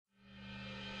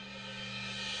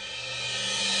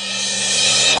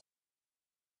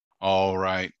All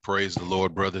right. Praise the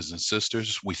Lord, brothers and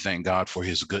sisters. We thank God for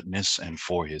his goodness and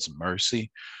for his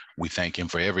mercy. We thank him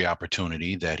for every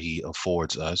opportunity that he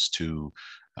affords us to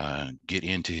get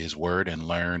into his word and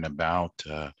learn about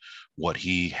what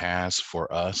he has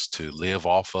for us to live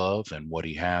off of and what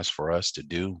he has for us to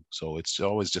do. So it's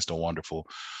always just a wonderful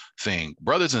thing.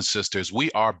 Brothers and sisters,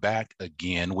 we are back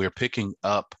again. We're picking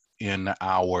up in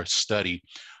our study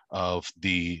of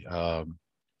the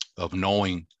of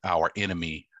knowing our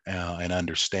enemy and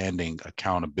understanding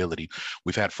accountability.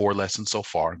 We've had 4 lessons so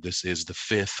far. This is the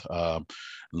fifth.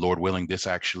 Lord willing, this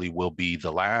actually will be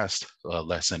the last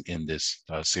lesson in this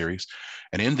series.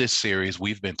 And in this series,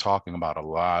 we've been talking about a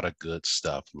lot of good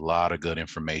stuff, a lot of good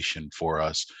information for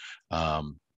us.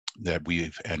 That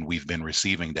we've been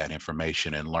receiving that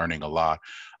information and learning a lot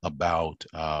about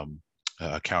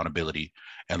accountability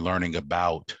and learning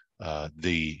about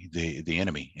the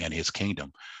enemy and his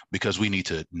kingdom, because we need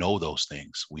to know those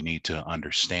things. We need to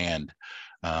understand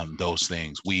those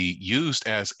things. We used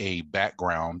as a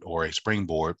background or a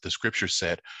springboard the scripture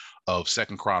set of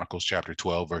Second Chronicles chapter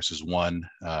 12 verses 1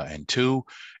 and 2,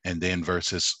 and then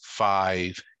verses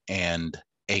 5 and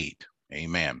 8.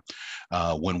 Amen.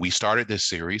 When we started this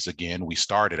series, again, we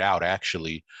started out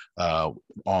actually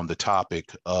on the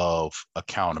topic of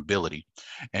accountability.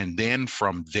 And then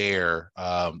from there,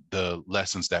 the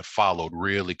lessons that followed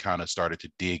really kind of started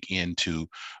to dig into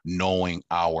knowing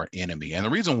our enemy. And the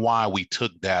reason why we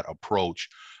took that approach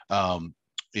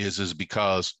is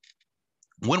because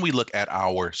when we look at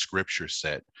our scripture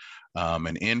set,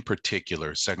 and in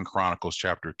particular, Second Chronicles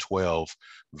chapter 12,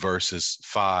 verses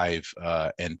 5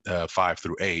 and 5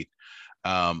 through 8,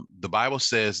 the Bible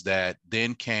says that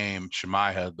then came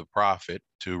Shemaiah the prophet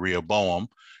to Rehoboam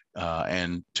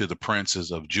and to the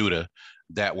princes of Judah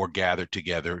that were gathered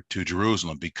together to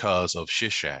Jerusalem because of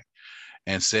Shishak,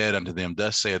 and said unto them,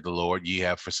 Thus saith the Lord, ye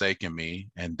have forsaken me,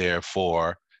 and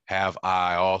therefore have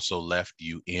I also left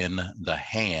you in the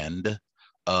hand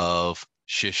of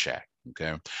Shishak.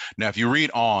 Okay. Now, if you read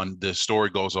on, the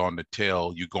story goes on to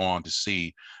tell, you go on to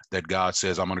see that God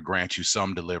says, I'm going to grant you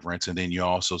some deliverance. And then you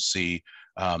also see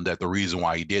that the reason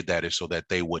why he did that is so that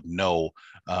they would know,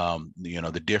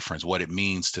 the difference, what it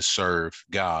means to serve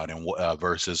God and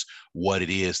versus what it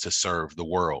is to serve the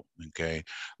world. Okay.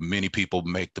 Many people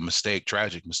make the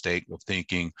tragic mistake of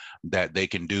thinking that they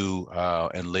can do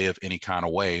and live any kind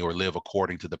of way or live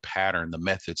according to the pattern, the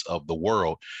methods of the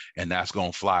world, and that's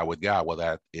going to fly with God. Well,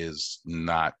 that is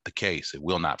not the case. It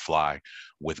will not fly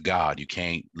with God. You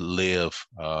can't live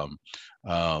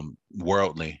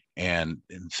worldly and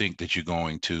think that you're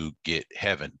going to get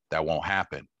heaven. That won't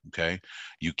happen. Okay.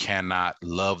 You cannot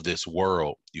love this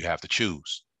world. You have to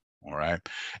choose. All right.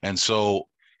 And so,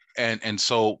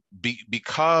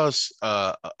 because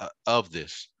of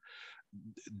this,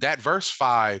 that verse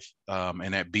 5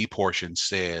 and that B portion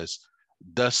says,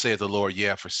 Thus saith the Lord, ye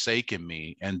have forsaken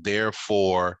me, and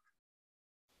therefore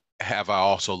have I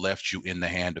also left you in the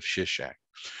hand of Shishak.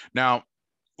 Now,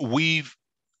 we've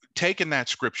taken that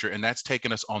scripture, and that's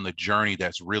taken us on the journey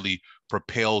that's really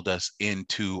propelled us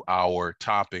into our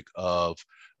topic of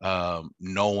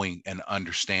knowing and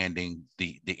understanding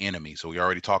the enemy. So we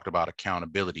already talked about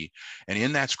accountability, and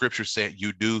in that scripture set,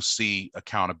 you do see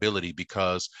accountability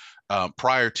because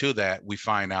prior to that, we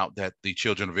find out that the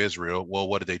children of Israel, well,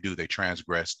 what did they do? They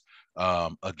transgressed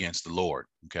against the Lord.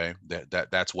 Okay,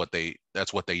 that's what they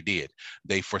did.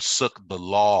 They forsook the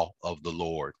law of the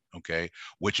Lord. Okay,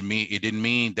 which it didn't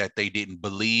mean that they didn't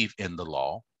believe in the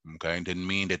law. Okay, it didn't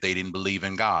mean that they didn't believe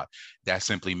in God. That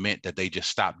simply meant that they just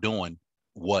stopped doing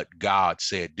what God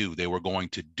said do. They were going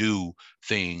to do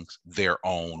things their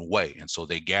own way. And so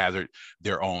they gathered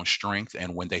their own strength.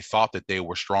 And when they thought that they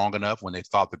were strong enough, when they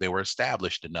thought that they were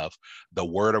established enough, the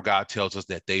word of God tells us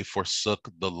that they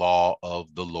forsook the law of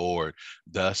the Lord.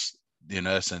 Thus, in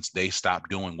essence, they stopped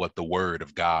doing what the word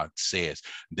of God says.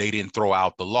 They didn't throw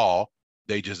out the law.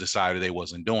 They just decided they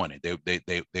wasn't doing it.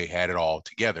 They had it all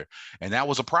together. And that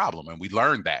was a problem. And we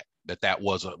learned that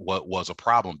was what was a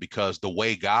problem, because the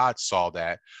way God saw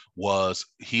that was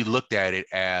he looked at it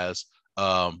as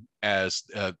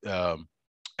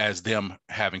them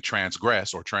having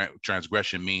transgressed, or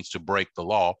transgression means to break the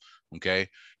law. Okay.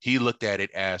 He looked at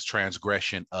it as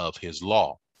transgression of his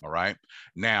law. All right.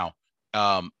 Now,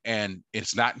 and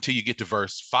it's not until you get to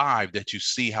verse 5 that you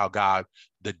see how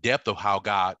the depth of how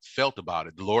God felt about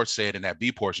it. The Lord said in that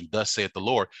B portion, Thus saith the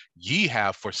Lord, ye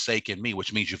have forsaken me,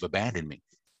 which means you've abandoned me.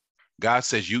 God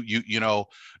says,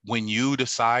 when you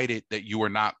decided that you were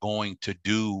not going to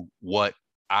do what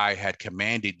I had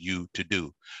commanded you to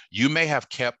do. You may have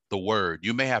kept the word,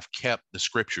 you may have kept the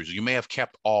scriptures, you may have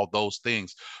kept all those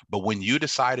things, but when you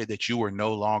decided that you were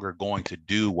no longer going to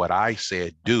do what I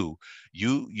said do,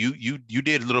 you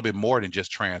did a little bit more than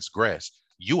just transgress.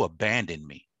 You abandoned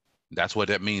me. That's what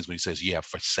that means when he says you have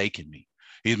forsaken me.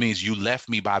 It means you left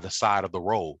me by the side of the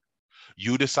road.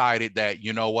 You decided that,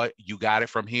 you know what, you got it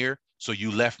from here. So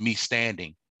you left me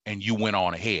standing and you went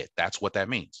on ahead. That's what that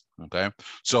means. Okay.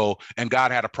 So, and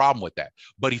God had a problem with that.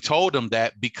 But he told them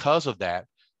that because of that,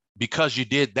 because you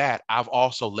did that, I've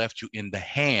also left you in the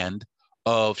hand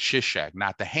of Shishak,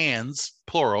 not the hands,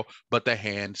 plural, but the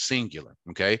hand, singular.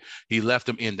 Okay. He left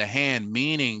them in the hand,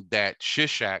 meaning that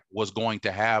Shishak was going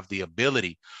to have the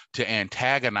ability to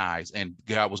antagonize, and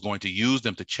God was going to use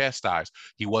them to chastise.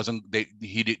 He wasn't, the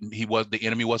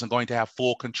enemy wasn't going to have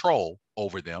full control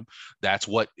over them. That's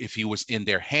what, if he was in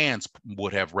their hands,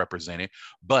 would have represented.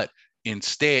 But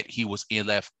instead,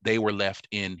 they were left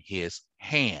in his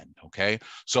hand. Okay.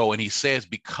 So, and he says,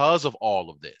 because of all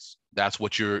of this, that's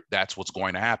what's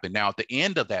going to happen. Now, at the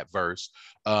end of that verse,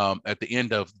 at the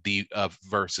end of the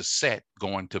verses set,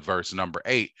 going to verse number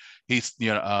 8, he's,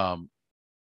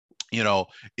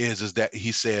 is that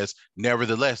he says,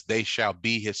 nevertheless, they shall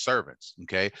be his servants.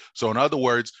 Okay. So in other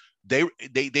words, they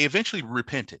eventually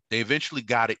repented. They eventually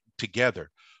got it together,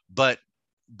 but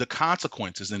the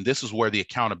consequences, and this is where the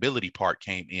accountability part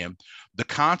came in, the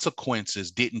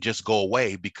consequences didn't just go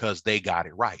away because they got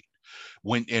it right.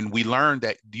 And we learned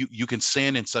that you can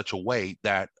sin in such a way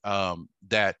that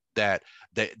that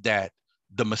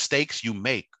the mistakes you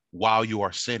make while you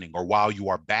are sinning, or while you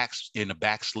are in a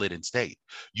backslidden state,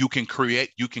 you can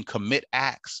commit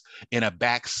acts in a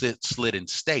backslidden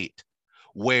state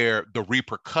where the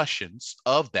repercussions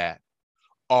of that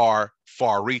are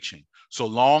far reaching. So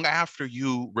long after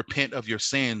you repent of your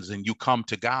sins and you come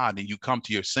to God and you come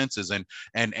to your senses, and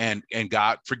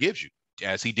God forgives you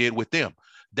as he did with them,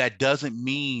 that doesn't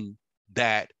mean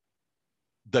that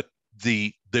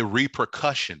the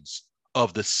repercussions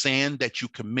of the sin that you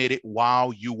committed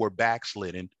while you were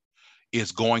backslidden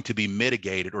is going to be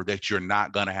mitigated, or that you're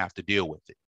not going to have to deal with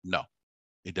it. No,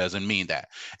 it doesn't mean that.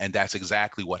 And that's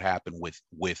exactly what happened with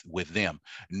them.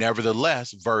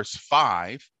 Nevertheless, verse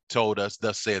 5 told us,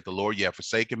 thus saith the Lord, you have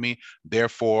forsaken me,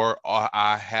 therefore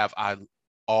I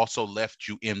also left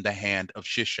you in the hand of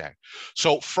Shishak.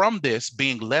 So from this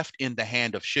being left in the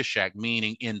hand of Shishak,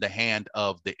 meaning in the hand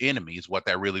of the enemy, is what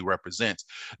that really represents.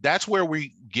 That's where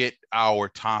we get our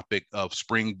topic of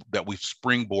that we've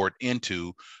springboard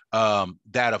into,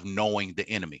 that of knowing the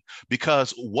enemy.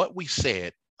 Because what we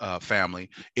said, family,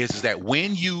 is that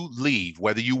when you leave,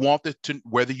 whether you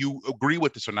whether you agree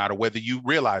with this or not, or whether you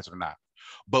realize it or not,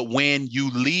 but when you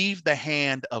leave the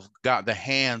hands of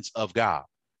God,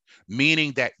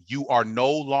 meaning that you are no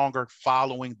longer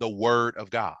following the word of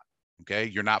God. Okay.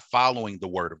 You're not following the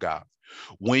word of God.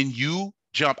 When you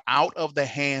jump out of the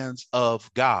hands of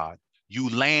God, you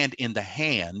land in the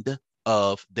hand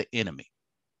of the enemy.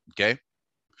 Okay.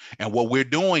 And what we're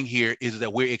doing here is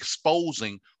that we're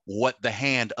exposing what the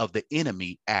hand of the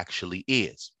enemy actually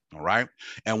is. All right.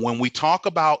 And when we talk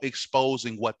about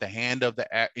exposing what the hand of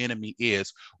the enemy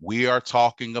is, we are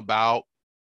talking about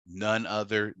none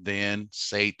other than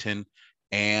Satan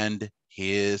and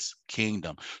his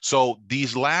kingdom. So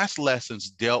these last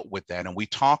lessons dealt with that, and we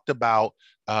talked about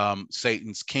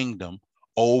Satan's kingdom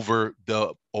over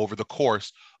the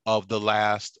course of the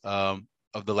last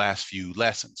few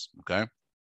lessons. Okay,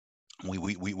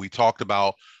 we talked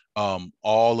about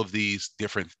all of these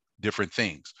different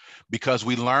things, because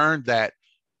we learned that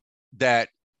the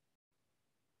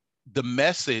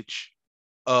message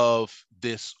of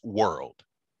this world,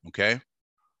 okay,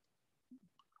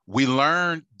 we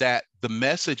learned that the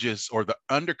messages, or the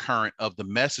undercurrent of the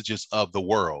messages of the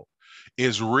world,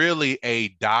 is really a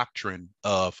doctrine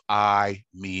of I,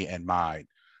 me, and mine.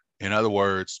 In other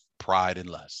words, pride and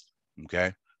lust.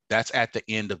 Okay. That's at the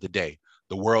end of the day.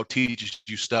 The world teaches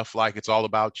you stuff like it's all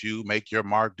about you, make your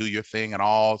mark, do your thing, and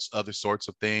all other sorts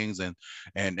of things. And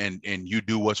you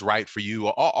do what's right for you.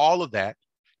 All of that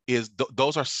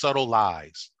those are subtle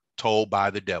lies told by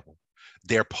the devil.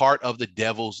 They're part of the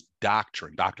devil's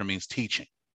doctrine. Doctrine means teaching.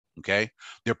 Okay.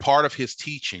 They're part of his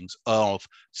teachings of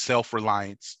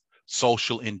self-reliance,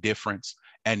 social indifference,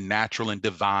 and natural and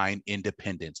divine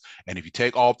independence. And if you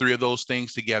take all three of those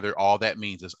things together, all that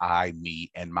means is I,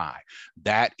 me, and my.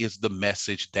 That is the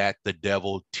message that the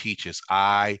devil teaches.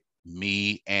 I,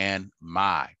 me, and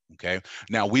my. Okay.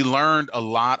 Now, we learned a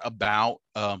lot about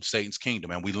Satan's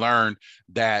kingdom, and we learned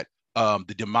that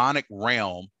the demonic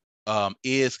realm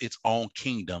is its own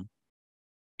kingdom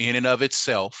in and of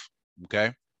itself.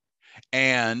 Okay.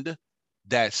 And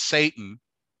that Satan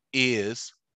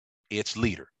is its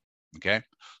leader. Okay.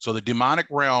 So the demonic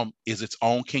realm is its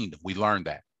own kingdom. We learned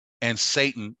that. And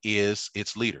Satan is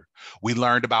its leader. We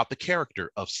learned about the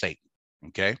character of Satan.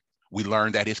 Okay. We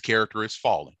learned that his character is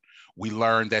fallen. We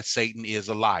learned that Satan is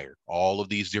a liar. All of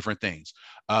these different things.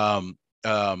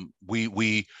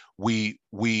 We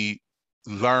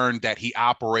learned that he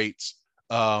operates.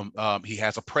 He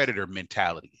has a predator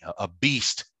mentality, a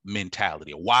beast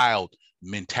mentality, a wild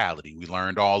mentality. We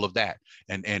learned all of that,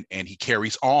 and he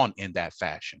carries on in that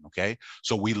fashion. Okay,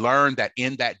 so we learned that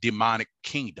in that demonic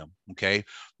kingdom, okay,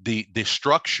 the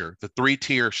structure, the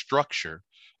 3-tier structure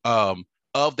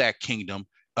of that kingdom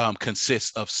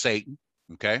consists of Satan.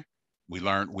 Okay, we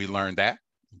learned that.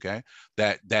 Okay,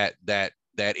 that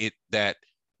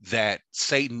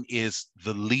Satan is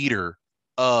the leader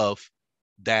of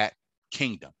that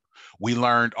kingdom. We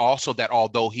learned also that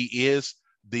although he is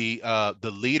the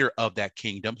leader of that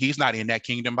kingdom, he's not in that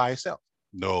kingdom by himself.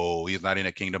 No, he's not in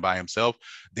a kingdom by himself.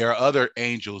 There are other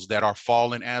angels that are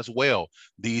fallen as well.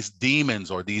 These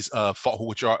demons, or these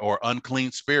which are or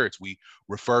unclean spirits, we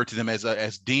refer to them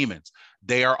as demons.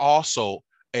 They are also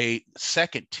a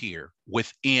second tier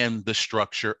within the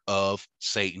structure of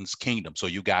Satan's kingdom. So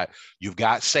you've got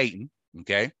Satan,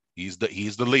 okay? He's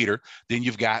the leader. Then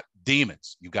you've got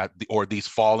demons. You've got these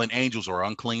fallen angels or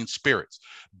unclean spirits.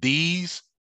 This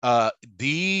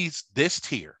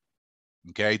tier,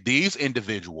 okay, these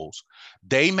individuals,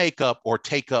 they make up or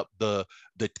take up the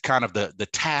kind of the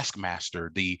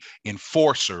taskmaster, the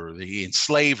enforcer, the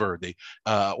enslaver,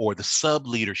 or the sub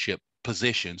leadership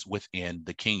positions within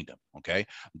the kingdom. Okay,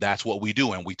 that's what we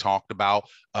do. And we talked about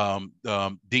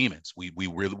demons.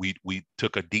 We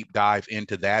took a deep dive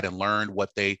into that and learned what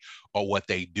they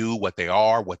do, what they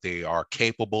are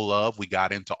capable of. We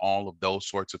got into all of those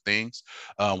sorts of things.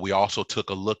 We also took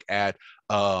a look at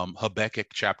Habakkuk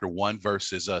chapter 1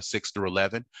 verses 6 through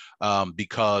 11,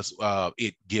 because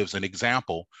it gives an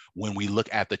example when we look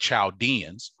at the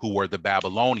Chaldeans, who were the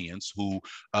Babylonians, who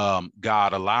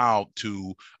God allowed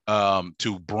to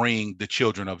bring the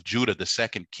children of Judah, the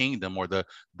second kingdom, or the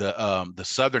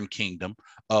southern kingdom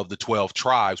of the 12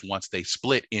 tribes. Once they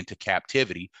split into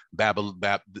captivity,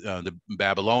 the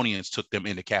Babylonians took them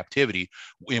into captivity.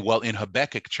 In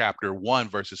Habakkuk chapter 1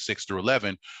 verses 6 through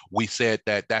 11, we said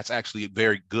that that's actually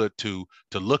very good to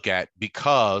look at,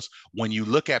 because when you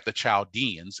look at the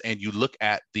Chaldeans and you look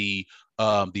at the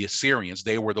Assyrians,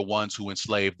 they were the ones who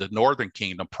enslaved the northern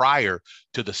kingdom prior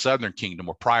to the southern kingdom,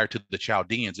 or prior to the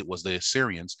Chaldeans, it was the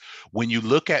Assyrians. When you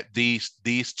look at these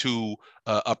two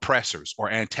oppressors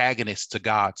or antagonists to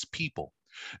God's people,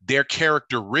 their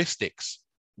characteristics,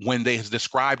 when they is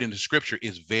described in the scripture,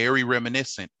 is very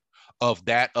reminiscent of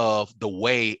that of the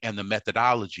way and the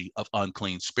methodology of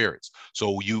unclean spirits.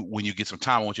 So when you get some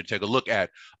time, I want you to take a look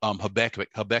at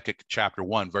Habakkuk chapter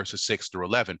 1 verses 6 through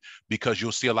 11, because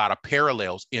you'll see a lot of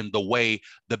parallels in the way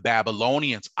the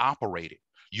Babylonians operated.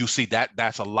 You see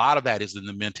that's a lot of that is in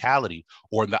the mentality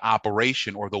or in the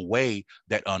operation or the way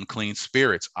that unclean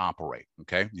spirits operate.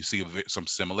 Okay, you see some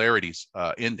similarities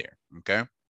in there. Okay,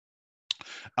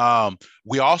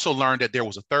 we also learned that there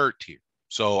was a third tier.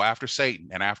 So after Satan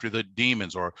and after the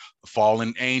demons or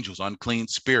fallen angels, unclean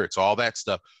spirits, all that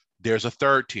stuff, there's a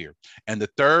third tier. And the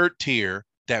third tier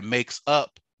that makes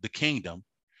up the kingdom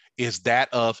is that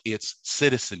of its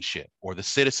citizenship, or the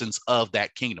citizens of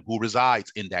that kingdom, who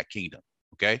resides in that kingdom.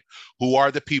 Okay, who are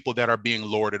the people that are being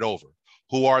lorded over?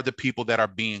 Who are the people that are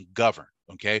being governed?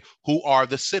 Okay, who are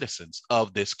the citizens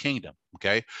of this kingdom?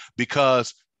 Okay,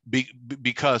 because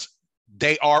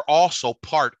they are also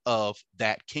part of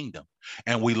that kingdom.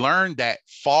 And we learned that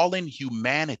fallen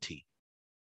humanity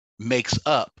makes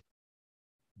up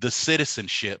the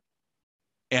citizenship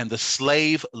and the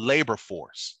slave labor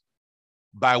force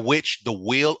by which the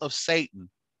will of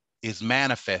Satan is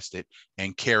manifested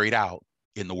and carried out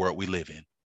in the world we live in.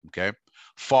 Okay.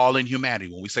 Fallen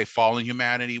humanity. When we say fallen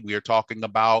humanity, we are talking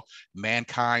about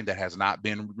mankind that has not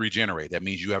been regenerated. That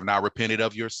means you have not repented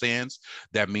of your sins.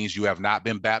 That means you have not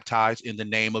been baptized in the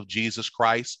name of Jesus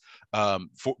Christ.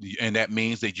 And that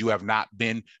means that you have not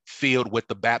been filled with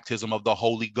the baptism of the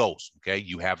Holy Ghost. Okay,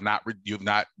 you've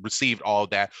not received all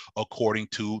that according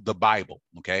to the Bible.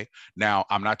 Okay, now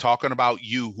I'm not talking about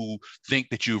you who think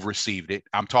that you've received it.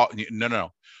 I'm talking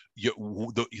no.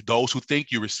 Those who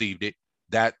think you received it,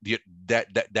 that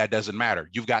doesn't matter.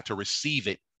 You've got to receive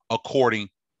it according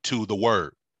to the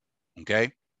word.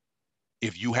 Okay,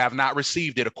 if you have not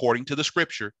received it according to the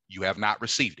scripture, you have not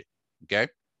received it. Okay,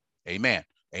 amen.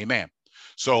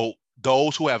 So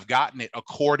those who have gotten it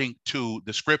according to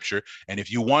the scripture, and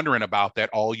if you're wondering about that,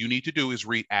 all you need to do is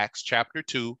read Acts chapter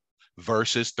 2,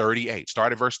 verses 38.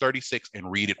 Start at verse 36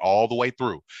 and read it all the way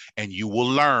through, and you will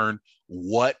learn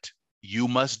what you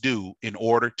must do in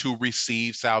order to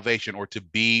receive salvation or to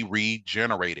be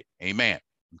regenerated. Amen.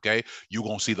 Okay. You're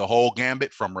going to see the whole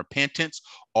gambit from repentance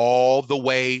all the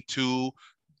way to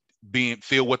being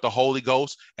filled with the Holy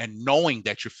Ghost and knowing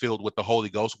that you're filled with the Holy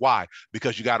Ghost. Why?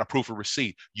 Because you got a proof of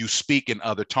receipt. You speak in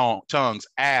other tongues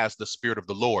as the Spirit of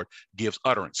the Lord gives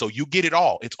utterance. So you get it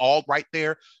all. It's all right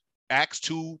there. Acts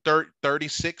 2,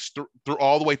 36 through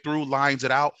all the way through lines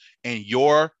it out, and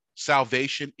your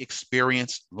salvation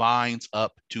experience lines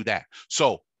up to that.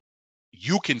 So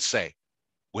you can say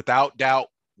without doubt,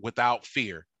 without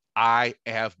fear, I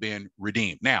have been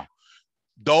redeemed. Now,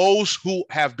 those who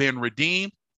have been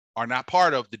redeemed are not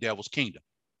part of the devil's kingdom,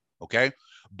 okay?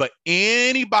 But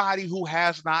anybody who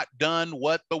has not done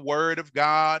what the word of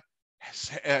God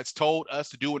has told us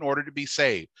to do in order to be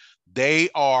saved, they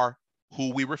are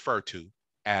who we refer to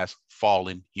as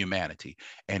fallen humanity.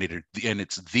 And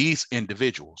it's these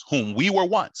individuals whom we were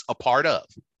once a part of,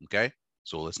 okay?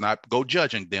 So let's not go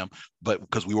judging them, but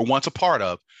because we were once a part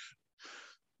of,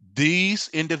 these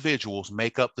individuals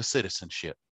make up the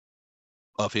citizenship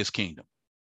of his kingdom.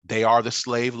 They are the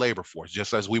slave labor force,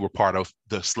 just as we were part of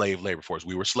the slave labor force.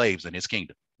 We were slaves in his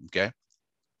kingdom. Okay.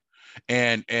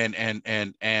 And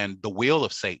the will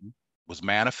of Satan was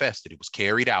manifested. It was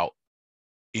carried out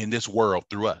in this world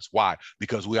through us. Why?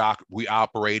 Because we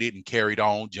operated and carried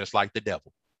on just like the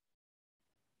devil.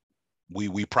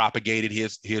 We propagated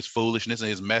his foolishness and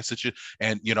his message,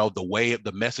 and the way of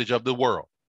the message of the world.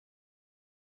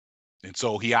 And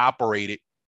so he operated.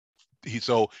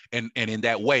 And in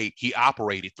that way, he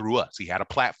operated through us. He had a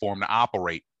platform to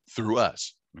operate through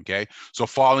us. Okay. So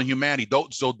fallen humanity,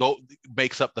 those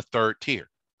makes up the third tier.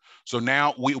 So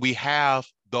now we have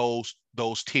those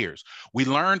tiers. We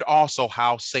learned also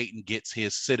how Satan gets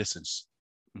his citizens.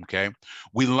 Okay.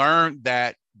 We learned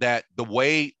that the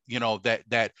way,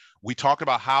 that we talked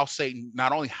about how Satan,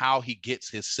 not only how he gets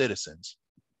his citizens,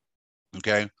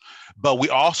 okay, but we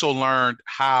also learned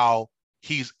how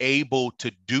he's able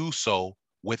to do so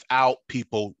without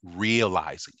people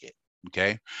realizing it.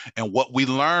 Okay. And what we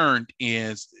learned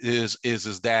is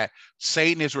that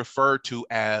Satan is referred to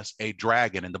as a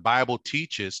dragon. And the Bible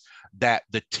teaches that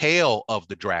the tail of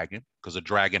the dragon, because a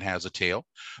dragon has a tail,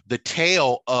 the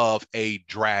tail of a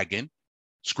dragon,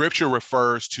 Scripture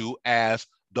refers to as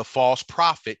the false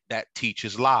prophet that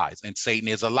teaches lies. And Satan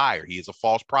is a liar. He is a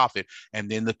false prophet. And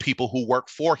then the people who work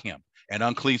for him, an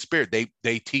unclean spirit,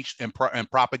 they teach and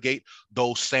propagate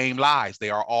those same lies. They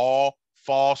are all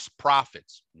false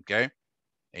prophets. Okay.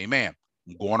 Amen.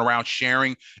 I'm going around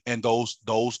sharing and those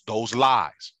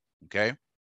lies. Okay.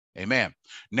 Amen.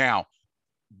 Now,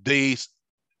 the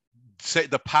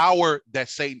power that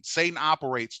Satan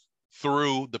operates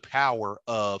through the power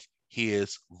of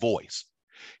his voice.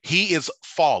 He is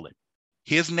fallen.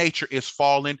 His nature is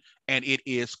fallen and it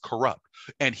is corrupt.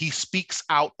 And he speaks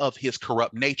out of his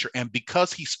corrupt nature. And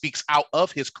because he speaks out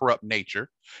of his corrupt nature,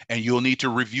 and you'll need to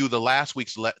review the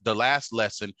last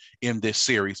lesson in this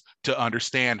series to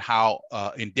understand how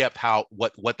in depth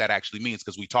what that actually means,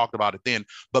 because we talked about it then.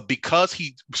 But because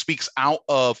he speaks out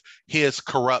of his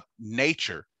corrupt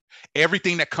nature,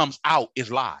 everything that comes out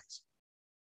is lies.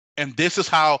 And this is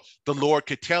how the Lord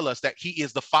could tell us that he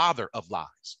is the father of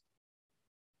lies.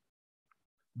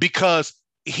 Because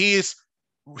his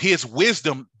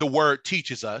wisdom, the word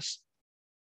teaches us,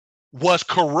 was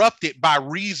corrupted by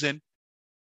reason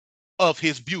of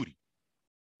his beauty.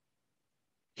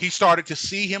 He started to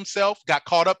see himself, got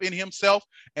caught up in himself,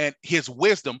 and his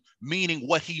wisdom, meaning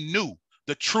what he knew,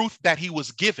 the truth that he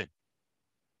was given,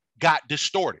 got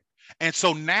distorted. And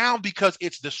so now, because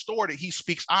it's distorted, he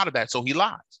speaks out of that. So he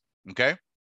lies. Okay.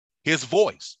 His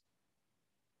voice.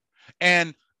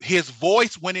 And his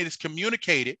voice, when it is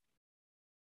communicated,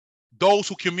 those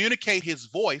who communicate his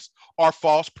voice are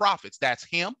false prophets. That's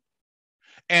him.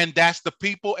 And that's the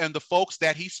people and the folks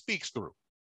that he speaks through.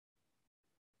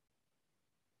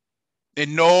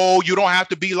 And no, you don't have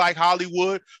to be like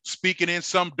Hollywood, speaking in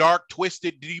some dark,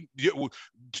 twisted,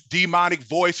 demonic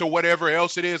voice or whatever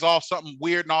else it is, all something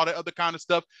weird and all that other kind of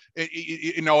stuff.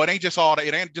 It ain't just all that.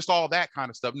 It ain't just all that kind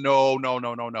of stuff. No.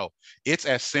 It's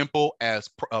as simple as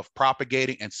of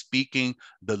propagating and speaking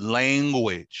the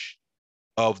language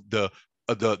of the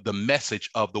message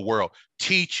of the world,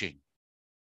 teaching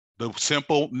the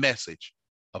simple message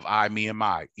of I, me, and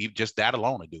my. Just that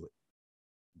alone to do it.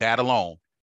 That alone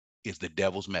is the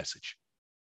devil's message.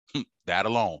 That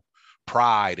alone,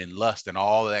 pride and lust and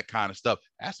all of that kind of stuff.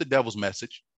 That's the devil's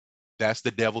message. That's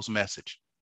the devil's message.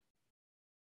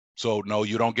 So no,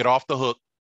 you don't get off the hook.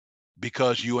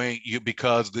 because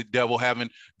because the devil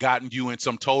haven't gotten you in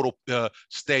some total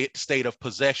state of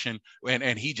possession,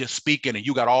 and he just speaking and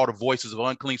you got all the voices of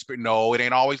unclean spirit. No, it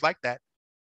ain't always like that.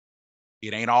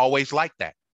 It ain't always like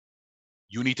that.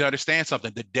 You need to understand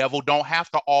something. The devil don't have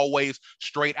to always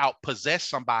straight out possess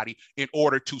somebody in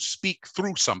order to speak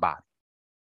through somebody.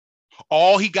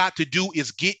 All he got to do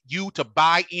is get you to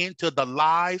buy into the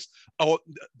lies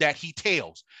that he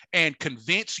tells and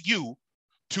convince you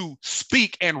to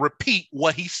speak and repeat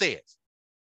what he says.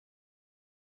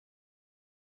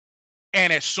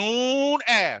 And as soon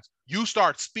as you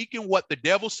start speaking what the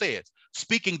devil says,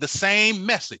 speaking the same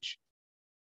message,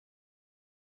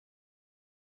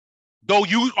 though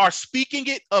you are speaking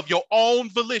it of your own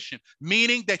volition,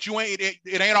 meaning that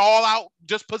it ain't all out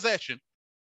just possession.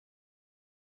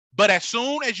 But as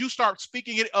soon as you start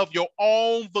speaking it of your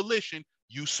own volition,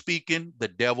 you speaking the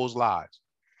devil's lies.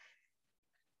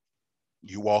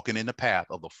 You walking in the path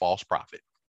of the false prophet.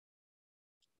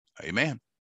 Amen.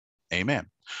 Amen.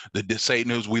 We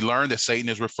learned that Satan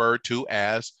is referred to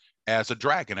as a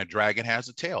dragon. A dragon has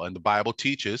a tail, and the Bible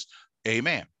teaches,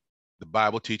 amen. The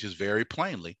Bible teaches very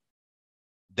plainly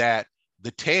that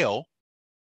the tail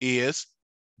is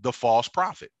the false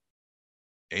prophet.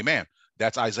 Amen.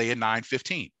 That's Isaiah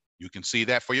 9:15. You can see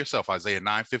that for yourself. Isaiah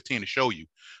 9:15 to show you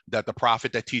that the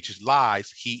prophet that teaches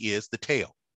lies, he is the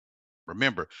tail.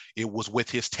 Remember, it was with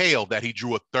his tail that he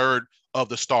drew a third of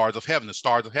the stars of heaven. The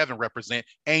stars of heaven represent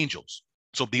angels.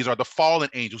 So these are the fallen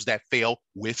angels that fell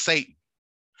with Satan.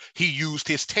 He used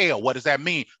his tail. What does that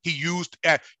mean? He used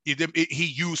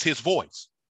his voice.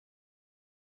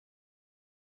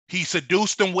 He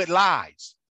seduced them with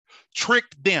lies,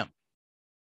 tricked them,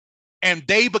 and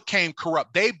they became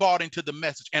corrupt. They bought into the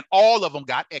message, and all of them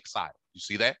got exiled. You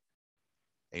see that?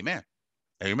 Amen.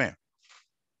 Amen.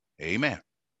 Amen.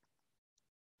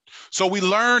 So we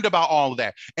learned about all of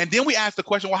that. And then we asked the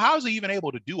question, well, how is he even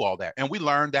able to do all that? And we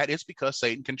learned that it's because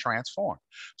Satan can transform.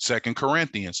 2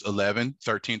 Corinthians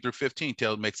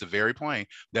 11:13-15 makes it very plain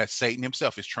that Satan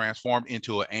himself is transformed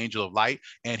into an angel of light,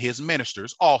 and his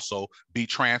ministers also be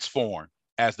transformed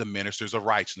as the ministers of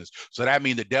righteousness. So that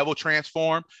means the devil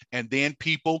transformed, and then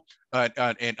people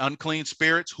and unclean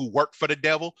spirits who work for the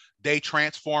devil, they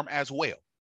transform as well.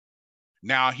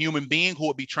 Now, a human being who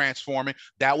would be transforming,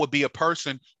 that would be a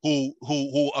person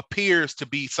who appears to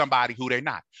be somebody who they're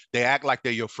not. They act like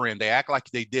they're your friend. They act like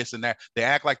they this and that. They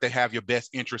act like they have your best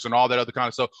interest and all that other kind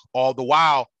of stuff. All the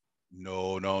while,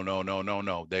 no.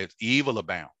 There's evil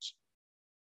abounds.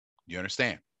 You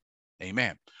understand?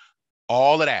 Amen.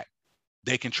 All of that,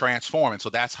 they can transform. And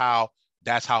so that's how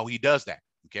he does that.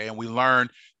 Okay. And we learned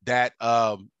that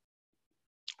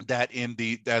that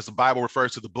as the Bible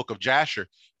refers to the book of Jasher,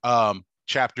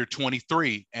 chapter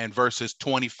 23 and verses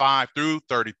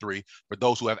 25-33. For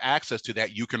those who have access to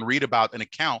that, you can read about an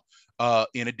account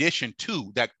in addition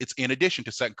to 2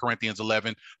 Corinthians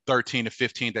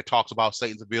 11:13-15 that talks about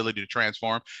Satan's ability to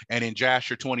transform. And in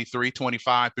Jasher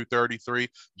 23:25-33,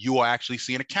 you will actually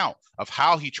see an account of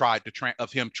how he tried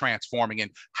of him transforming and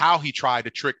how he tried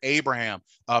to trick Abraham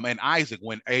and Isaac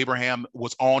when Abraham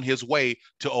was on his way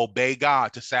to obey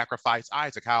God, to sacrifice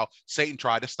Isaac, how Satan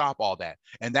tried to stop all that.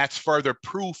 And that's further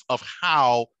proof of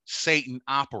how Satan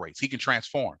operates. He can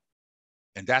transform.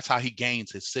 And that's how he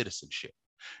gains his citizenship.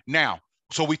 Now,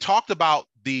 so we talked about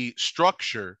the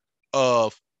structure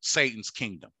of Satan's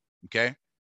kingdom, okay?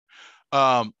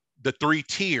 The three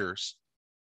tiers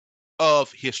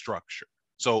of his structure.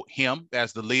 So him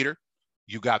as the leader,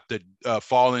 you got the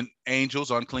fallen angels,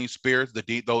 unclean spirits,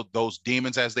 those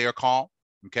demons as they are called,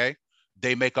 okay?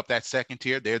 They make up that second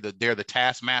tier. They're the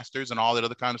taskmasters and all that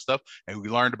other kind of stuff. And we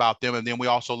learned about them. And then we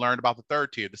also learned about the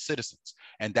third tier, the citizens.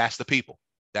 And that's the people.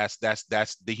 That's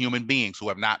the human beings who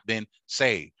have not been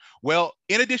saved. Well,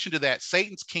 in addition to that,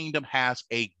 Satan's kingdom has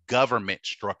a government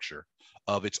structure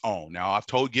of its own. Now, I've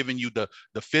given you the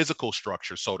physical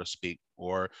structure, so to speak,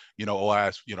 or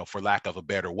as for lack of a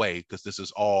better way, because this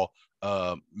is all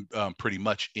pretty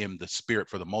much in the spirit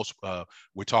for the most.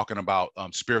 We're talking about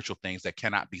spiritual things that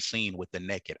cannot be seen with the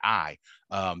naked eye.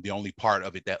 The only part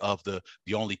of it the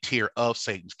only tier of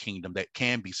Satan's kingdom that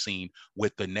can be seen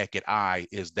with the naked eye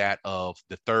is that of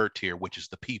the third tier, which is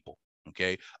the people.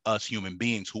 Okay, us human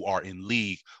beings who are in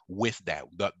league with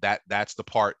that's the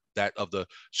part that of the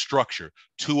structure.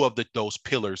 Two of those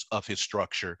pillars of his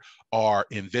structure are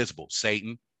invisible: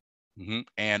 Satan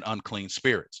and unclean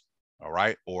spirits. All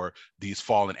right, or these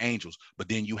fallen angels. But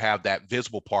then you have that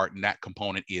visible part, and that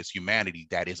component is humanity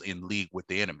that is in league with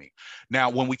the enemy.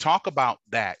 Now, when we talk about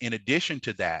that, in addition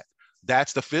to that,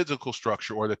 that's the physical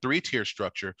structure or the three-tier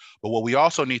structure. But what we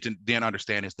also need to then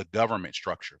understand is the government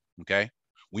structure. Okay,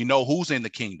 we know who's in the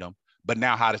kingdom. but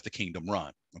now how does the kingdom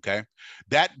run? Okay,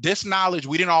 this knowledge,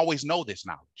 we didn't always know this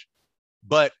knowledge,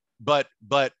 but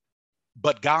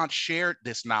God shared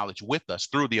this knowledge with us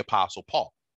through the Apostle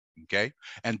Paul. Okay,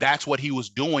 and that's what he was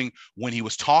doing when he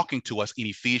was talking to us in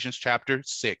Ephesians chapter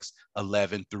 6,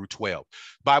 11 through 12.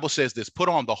 Bible says this: put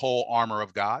on the whole armor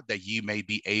of God, that ye may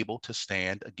be able to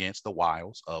stand against the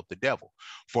wiles of the devil.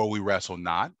 For we wrestle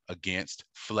not against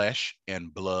flesh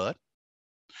and blood,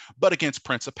 but against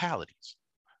principalities,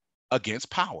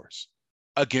 against powers,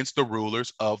 against the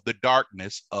rulers of the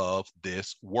darkness of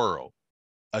this world,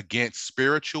 against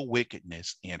spiritual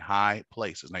wickedness in high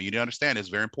places. Now, you need to understand it's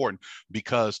very important,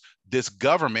 because this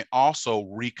government also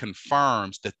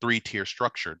reconfirms the three-tier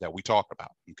structure that we talked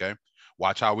about. Okay,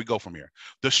 watch how we go from here.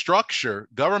 The structure,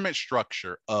 government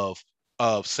structure of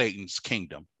Satan's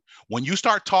kingdom. When you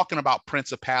start talking about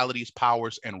principalities,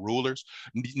 powers, and rulers,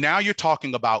 now you're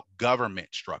talking about government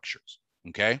structures.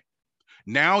 Okay,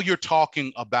 now you're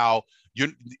talking about,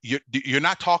 you're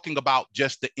not talking about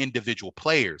just the individual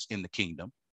players in the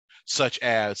kingdom, such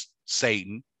as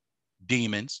Satan,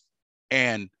 demons,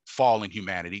 and fallen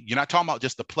humanity. You're not talking about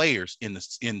just the players in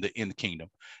the kingdom.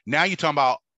 Now you're talking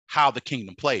about how the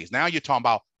kingdom plays. Now you're talking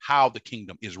about how the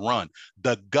kingdom is run,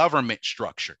 the government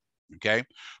structure. Okay,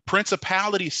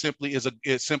 principality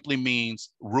simply means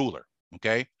ruler.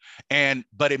 Okay,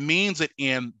 but it means it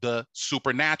in the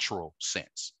supernatural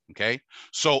sense. Okay,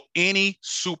 so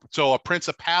a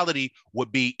principality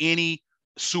would be any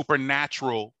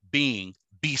supernatural being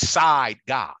beside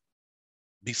God.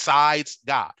 Besides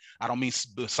God. I don't mean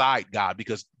beside God,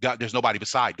 because God, there's nobody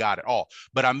beside God at all.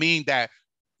 But I mean that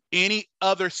any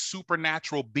other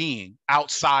supernatural being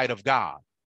outside of God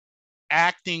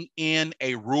acting in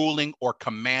a ruling or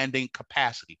commanding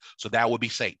capacity. So that would be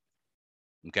Satan.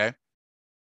 Okay.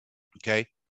 Okay.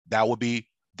 That would be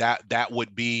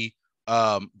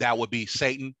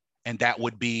Satan, and that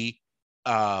would be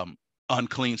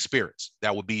unclean spirits.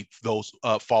 That would be those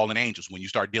fallen angels when you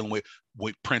start dealing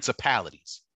with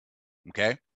principalities.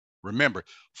 Okay, remember,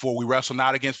 for we wrestle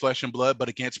not against flesh and blood, but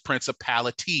against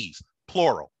principalities,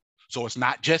 plural. So it's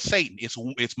not just Satan,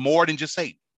 it's more than just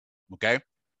Satan. Okay,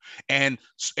 and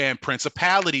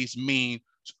principalities mean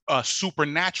a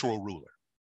supernatural ruler.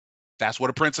 That's what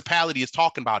a principality is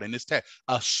talking about in this text,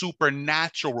 a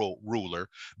supernatural ruler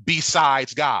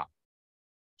besides God.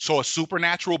 So a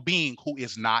supernatural being who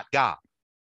is not God.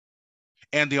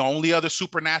 And the only other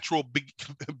supernatural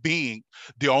being,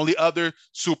 the only other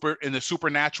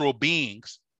supernatural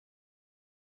beings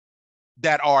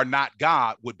that are not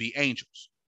God would be angels.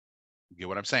 You get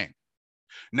what I'm saying?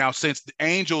 Now, since the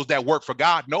angels that work for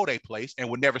God know their place and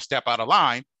would never step out of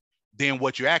line, then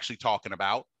what you're actually talking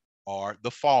about are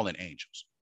the fallen angels.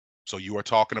 So you are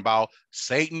talking about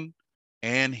Satan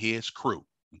and his crew.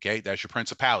 Okay, that's your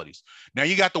principalities. Now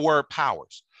you got the word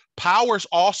powers. Powers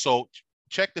also,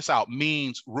 check this out,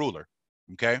 means ruler.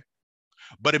 Okay,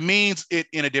 but it means it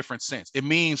in a different sense. It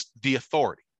means the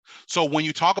authority. So when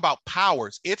you talk about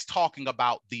powers, it's talking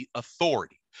about the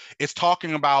authority. It's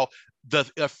talking about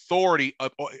the authority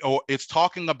or it's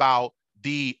talking about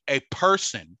a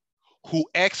person who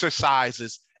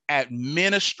exercises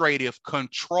administrative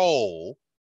control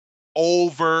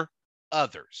over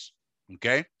others.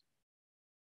 Okay.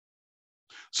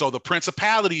 So the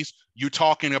principalities, you're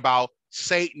talking about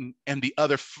Satan and the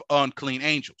other unclean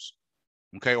angels,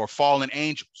 okay, or fallen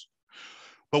angels.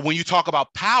 But when you talk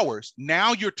about powers,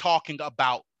 now you're talking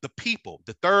about the people,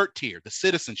 the third tier, the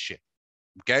citizenship,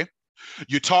 okay?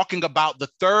 You're talking about the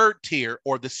third tier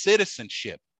or the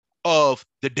citizenship of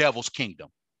the devil's kingdom,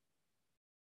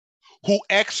 who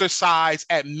exercise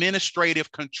administrative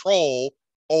control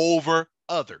over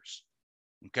others,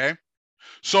 okay?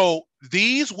 So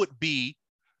these would be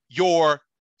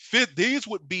these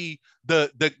would be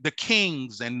the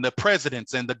kings and the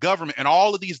presidents and the government and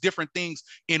all of these different things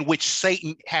in which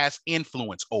Satan has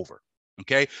influence over.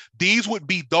 Okay, these would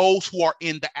be those who are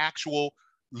in the actual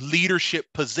leadership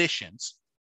positions,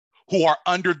 who are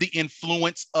under the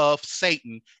influence of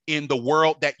Satan in the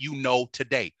world that you know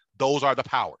today. Those are the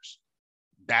powers.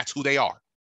 That's who they are.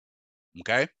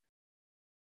 Okay,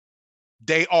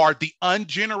 they are the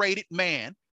ungenerated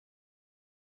man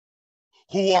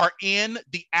who are in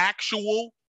the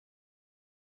actual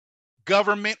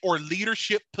government or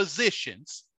leadership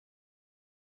positions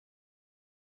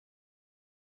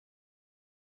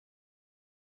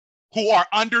who are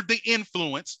under the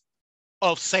influence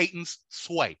of Satan's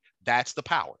sway. That's the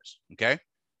powers, okay?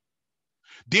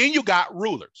 Then you got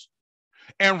rulers.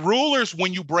 And rulers,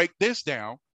 when you break this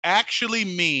down, actually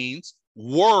means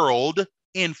world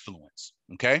influence,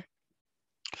 okay?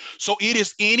 So it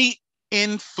is any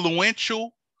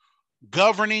influential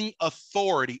governing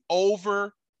authority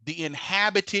over the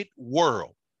inhabited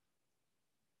world,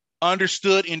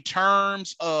 understood in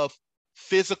terms of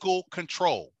physical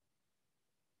control.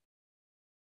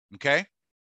 Okay?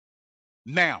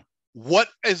 Now, what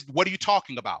are you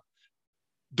talking about?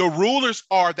 The rulers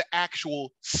are the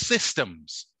actual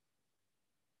systems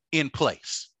in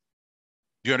place.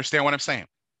 Do you understand what I'm saying?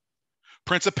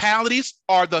 Principalities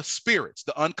are the spirits,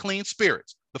 the unclean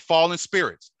spirits, the fallen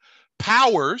spirits.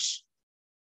 Powers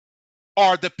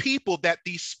are the people that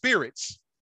these spirits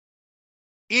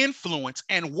influence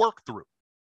and work through.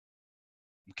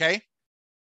 Okay?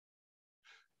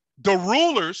 The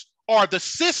rulers are the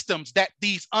systems that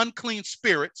these unclean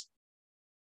spirits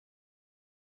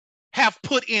have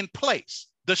put in place,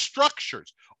 the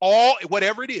structures, all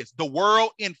whatever it is, the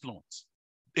world influence.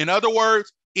 In other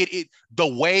words, the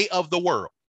way of the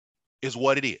world is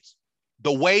what it is.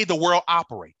 The way the world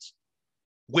operates,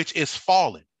 which is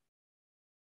fallen.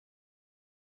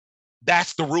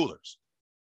 That's the rulers.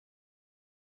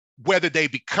 Whether they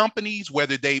be companies,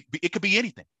 it could be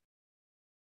anything.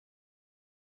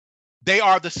 They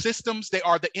are the systems, they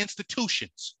are the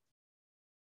institutions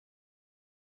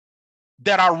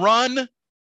that are run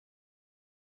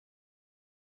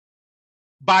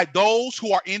by those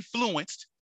who are influenced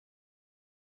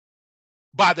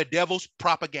by the devil's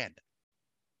propaganda.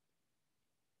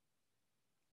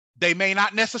 They may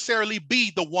not necessarily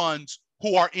be the ones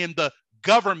who are in the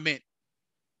government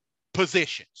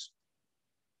positions,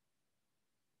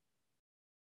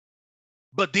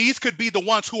 but these could be the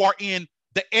ones who are in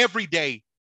the everyday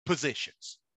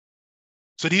positions.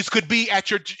 So these could be at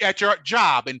your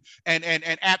job and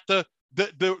at the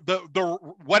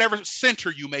whatever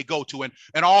center you may go to and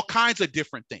all kinds of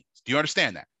different things. Do you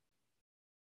understand that?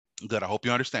 Good. I hope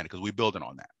you understand it because we're building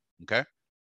on that. Okay.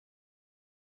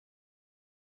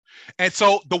 And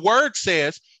so the word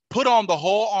says, put on the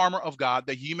whole armor of God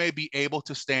that ye may be able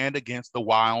to stand against the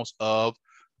wiles of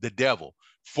the devil.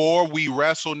 For we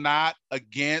wrestle not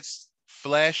against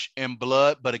flesh and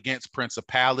blood, but against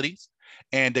principalities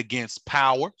and against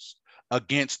powers,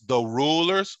 against the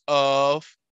rulers of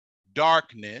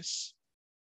darkness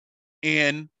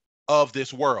of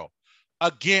this world,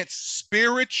 against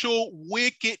spiritual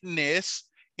wickedness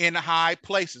in high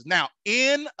places. Now,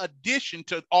 in addition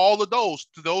to all of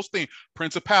those things,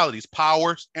 principalities,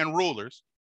 powers, and rulers,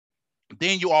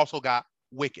 then you also got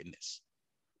wickedness.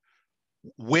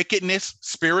 Wickedness,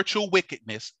 spiritual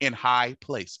wickedness in high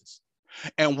places.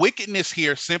 And wickedness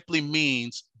here simply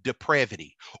means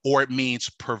depravity, or it means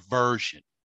perversion.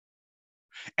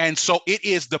 And so it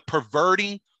is the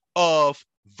perverting of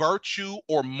virtue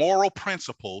or moral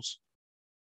principles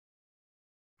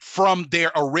from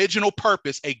their original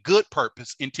purpose, a good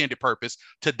purpose, intended purpose,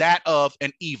 to that of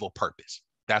an evil purpose.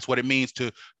 That's what it means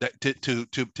to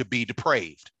be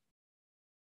depraved,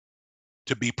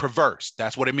 to be perverse.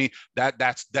 That's what it means.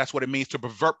 That's what it means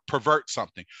to pervert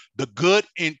something. The good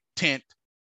intent,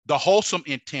 the wholesome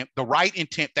intent, the right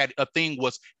intent that a thing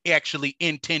was actually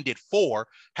intended for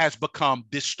has become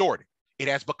distorted. It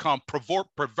has become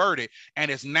perverted and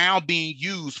is now being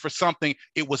used for something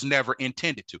it was never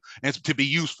intended to be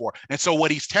used for. And so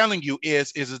what he's telling you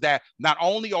is that not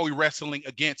only are we wrestling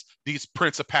against these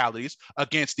principalities,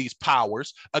 against these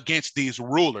powers, against these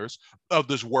rulers of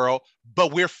this world,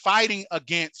 but we're fighting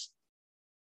against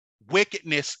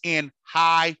wickedness in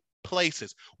high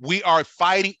places. We are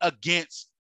fighting against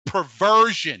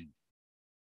perversion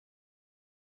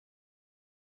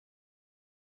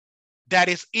that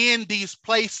is in these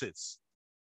places.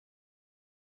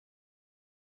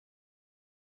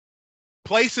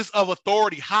 Places of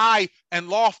authority, high and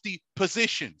lofty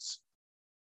positions.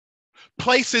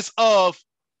 Places of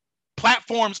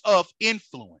platforms of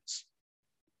influence.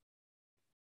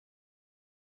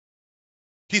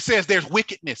 He says there's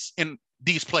wickedness in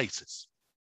these places.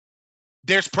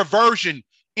 There's perversion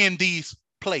in these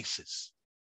places.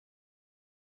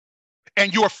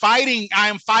 And I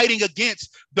am fighting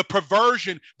against the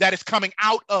perversion that is coming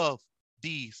out of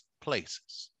these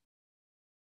places.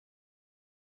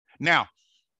 Now,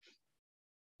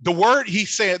 the word he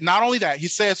said, not only that, he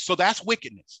says, so that's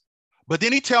wickedness. But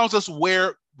then he tells us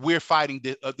where we're fighting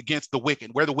against the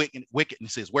wicked, where the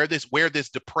wickedness is, where this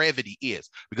depravity is,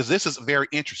 because this is very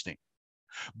interesting.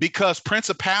 Because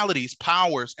principalities,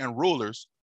 powers, and rulers,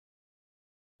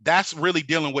 that's really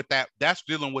dealing with that. That's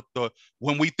dealing with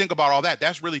when we think about all that,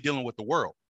 that's really dealing with the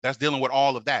world. That's dealing with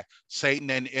all of that.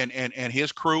 Satan and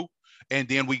his crew, And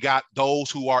then we got those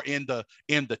who are in the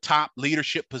top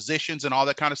leadership positions and all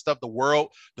that kind of stuff, the world,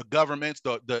 the governments,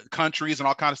 the countries and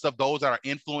all kind of stuff, those that are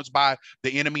influenced by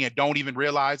the enemy and don't even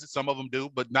realize it. Some of them do,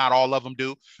 but not all of them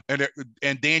do.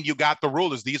 And then you got the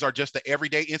rulers. These are just the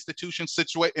everyday institutions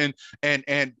situated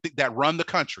and that run the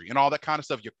country and all that kind of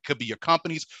stuff. Could be your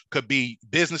companies, could be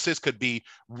businesses, could be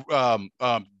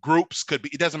groups, could be,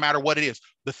 it doesn't matter what it is.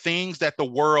 The things that the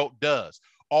world does.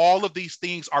 All of these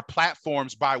things are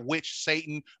platforms by which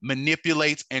Satan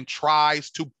manipulates and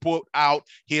tries to put out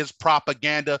his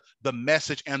propaganda, the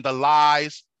message, and the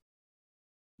lies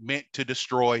meant to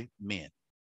destroy men.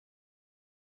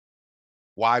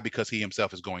 Why? Because he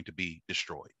himself is going to be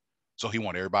destroyed. So he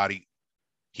wants everybody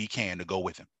he can to go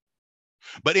with him.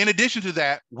 But in addition to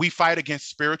that, we fight against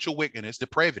spiritual wickedness,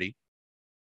 depravity,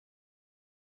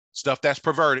 stuff that's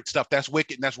perverted, stuff that's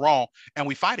wicked and that's wrong, and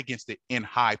we fight against it in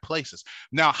high places.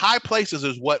 Now, high places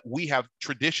is what we have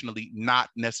traditionally not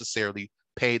necessarily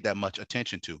paid that much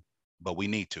attention to, but we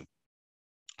need to,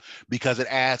 because it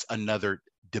adds another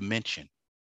dimension.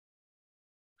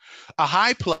 A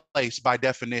high place, by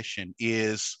definition,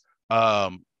 is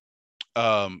for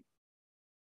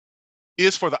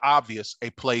the obvious a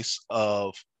place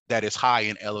of that is high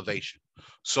in elevation.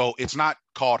 So it's not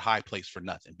called high place for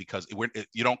nothing, because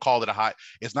you don't call it a high.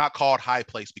 It's not called high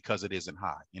place because it isn't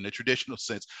high. In the traditional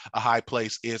sense, a high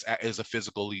place is a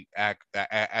physically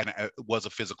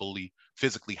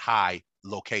physically high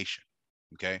location.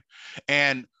 Okay,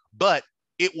 but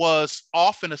it was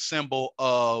often a symbol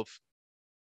of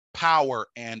power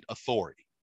and authority.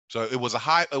 So it was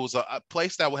a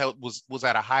place that was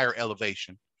at a higher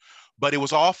elevation, but it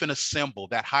was often a symbol.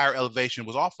 That higher elevation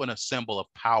was often a symbol of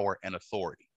power and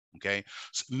authority. Okay,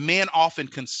 so men often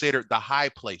considered the high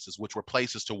places, which were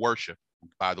places to worship,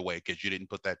 by the way, because you didn't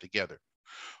put that together.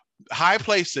 High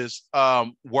places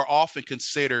were often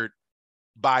considered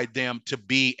by them to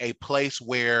be a place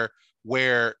where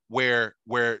the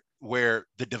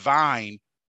divine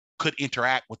could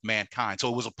interact with mankind. So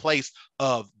it was a place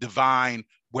of divine,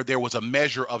 where there was a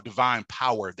measure of divine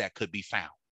power that could be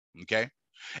found. Okay.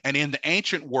 And in the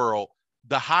ancient world,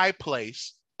 the high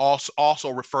place,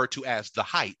 also referred to as the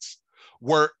heights,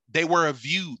 were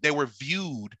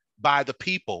viewed by the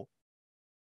people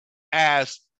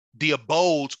as the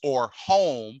abodes or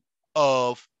home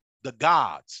of the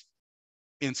gods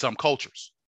in some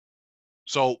cultures.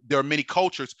 So there are many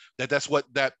cultures that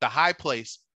the high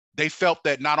place, they felt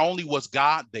that not only was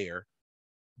God there,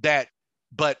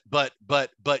 but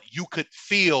you could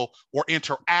feel or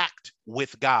interact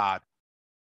with God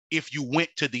if you went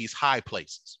to these high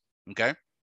places. Okay.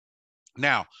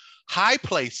 Now, high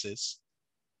places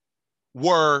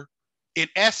were, in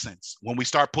essence, when we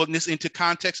start putting this into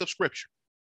context of scripture,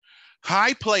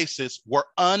 high places were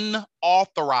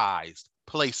unauthorized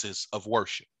places of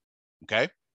worship. Okay.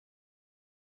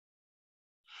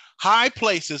 High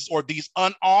places, or these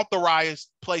unauthorized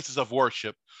places of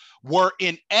worship, were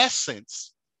in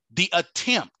essence the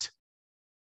attempt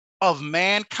of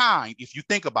mankind, if you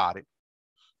think about it,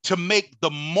 to make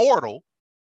the mortal,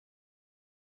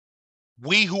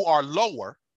 we who are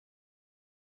lower,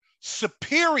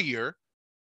 superior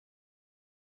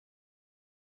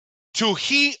to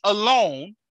he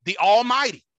alone, the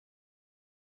Almighty,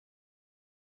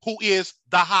 who is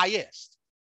the highest.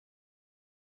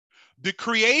 The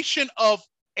creation of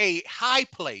a high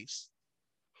place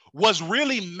was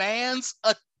really man's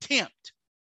attempt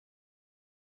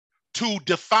to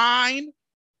define,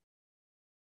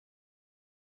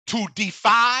 to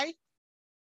defy,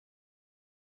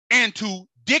 and to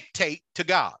dictate to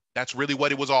God. That's really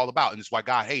what it was all about. And it's why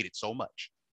God hated so much.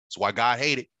 It's why God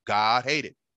hated. God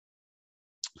hated.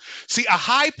 See, a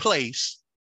high place,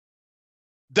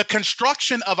 the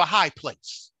construction of a high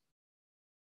place,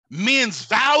 men's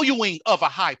valuing of a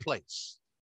high place,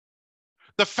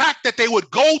 the fact that they would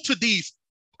go to these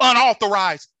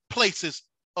unauthorized places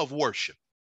of worship.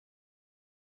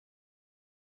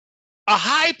 A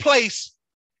high place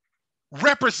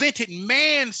represented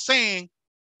man saying,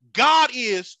 God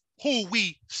is who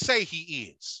we say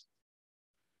he is.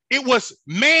 It was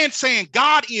man saying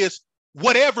God is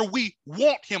whatever we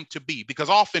want him to be, because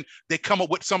often they come up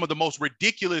with some of the most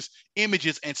ridiculous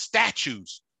images and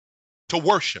statues to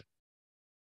worship.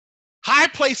 High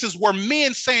places were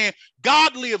men saying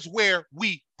God lives where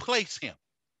we place him.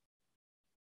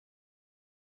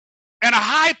 And a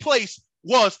high place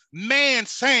was man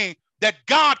saying that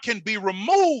God can be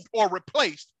removed or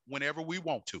replaced whenever we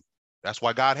want to. That's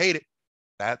why God hated.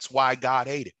 That's why God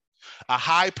hated. A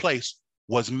high place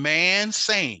was man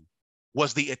saying,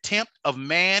 was the attempt of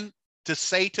man to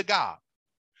say to God,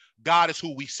 God is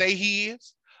who we say he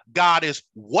is. God is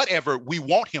whatever we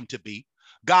want him to be.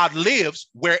 God lives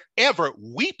wherever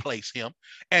we place him,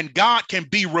 and God can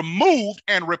be removed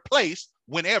and replaced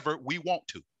whenever we want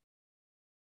to.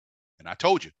 And I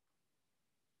told you,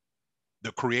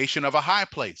 the creation of a high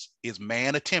place is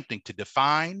man attempting to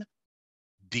define,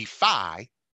 defy,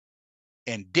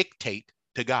 and dictate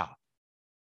to God.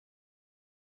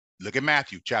 Look at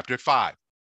Matthew chapter 5.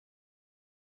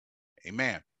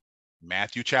 Amen.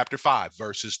 Matthew chapter 5,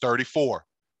 verses 34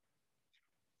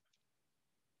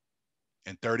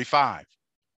 and 35.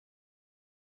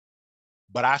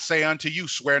 But I say unto you,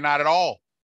 swear not at all,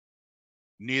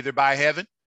 neither by heaven,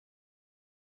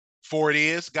 for it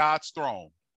is God's throne,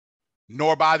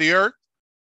 nor by the earth,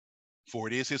 for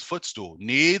it is his footstool,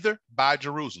 neither by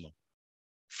Jerusalem,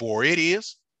 for it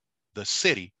is the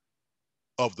city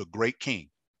of the great king.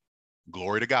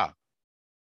 Glory to God.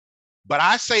 But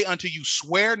I say unto you,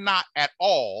 swear not at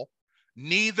all,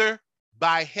 neither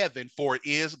by heaven, for it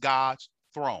is God's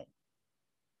throne.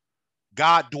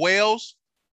 God dwells,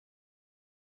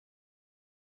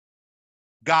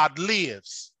 God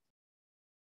lives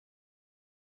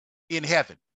in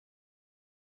heaven.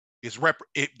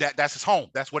 That's his home.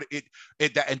 That's what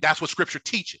and that's what scripture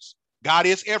teaches. God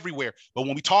is everywhere. But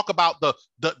when we talk about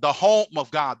the home of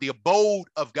God, the abode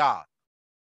of God,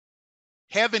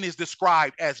 heaven is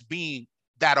described as being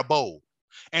that abode.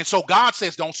 And so God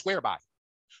says, don't swear by it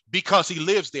because he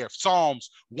lives there. Psalms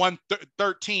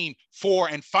 113, 4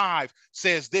 and 5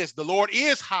 says this: the Lord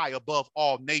is high above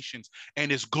all nations,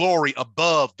 and his glory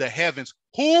above the heavens.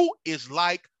 Who is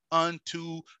like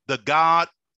unto the God,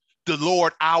 the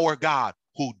Lord our God,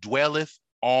 who dwelleth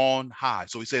on high?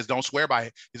 So he says, don't swear by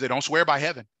it. He said, don't swear by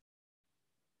heaven.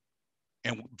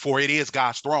 And for it is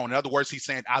God's throne. In other words, he's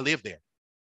saying, I live there.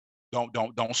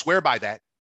 Don't swear by that,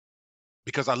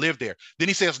 because I live there. Then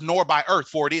he says, nor by earth,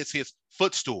 for it is his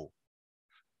footstool.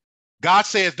 God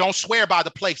says, don't swear by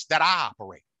the place that I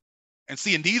operate. And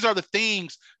see, and these are the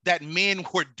things that men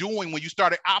were doing when you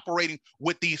started operating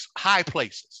with these high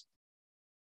places.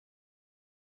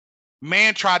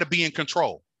 Man tried to be in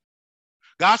control.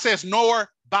 God says, nor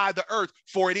by the earth,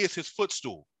 for it is his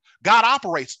footstool. God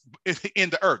operates in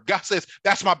the earth. God says,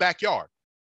 that's my backyard.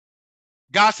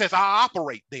 God says, I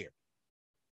operate there.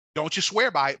 Don't you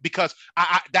swear by it, because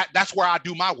that's where I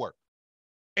do my work.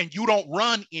 And you don't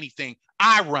run anything.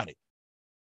 I run it.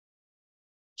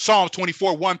 Psalm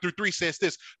 24, 1-3 says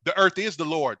this: the earth is the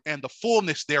Lord and the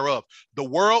fullness thereof, the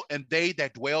world and they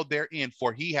that dwell therein,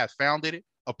 for he hath founded it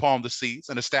upon the seas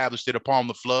and established it upon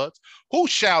the floods. Who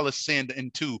shall ascend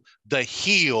into the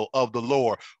hill of the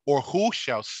Lord, or who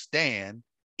shall stand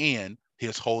in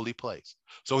his holy place?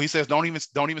 So he says, don't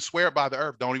even swear by the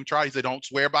earth. Don't even try. He said, don't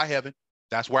swear by heaven.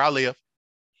 That's where I live.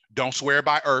 Don't swear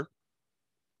by earth.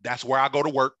 That's where I go to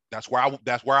work. That's where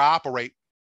I operate.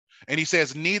 And he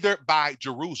says, neither by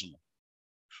Jerusalem,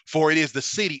 for it is the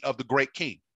city of the great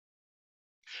king.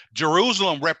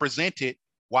 Jerusalem represented,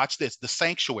 watch this, the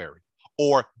sanctuary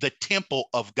or the temple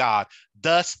of God.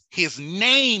 Thus, his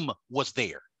name was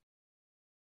there.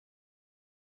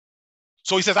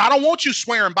 So he says, I don't want you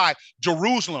swearing by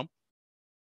Jerusalem,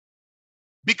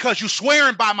 because you're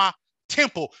swearing by my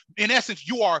temple. In essence,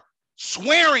 you are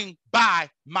swearing by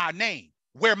my name,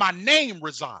 where my name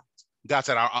resides. God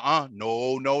said,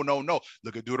 no.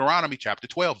 Look at Deuteronomy chapter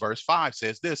 12, verse 5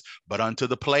 says this: but unto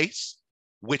the place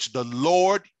which the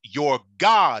Lord your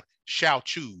God shall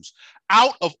choose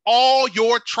out of all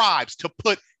your tribes to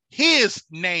put his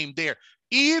name there,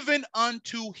 even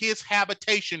unto his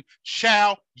habitation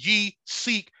shall ye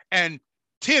seek, and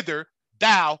thither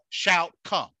thou shalt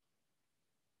come.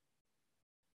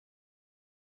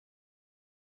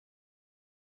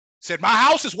 Said, my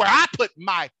house is where I put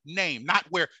my name, not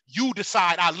where you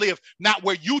decide I live, not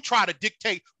where you try to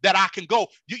dictate that I can go.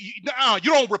 You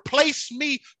don't replace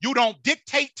me. You don't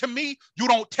dictate to me. You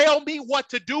don't tell me what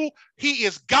to do. He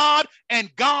is God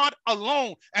and God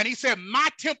alone. And he said, my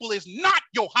temple is not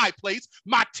your high place.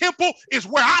 My temple is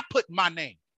where I put my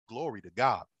name. Glory to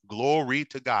God. Glory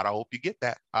to God. I hope you get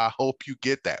that. I hope you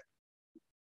get that.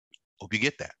 Hope you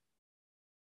get that.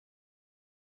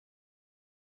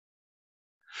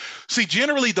 See,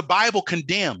 generally the Bible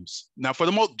condemns. Now,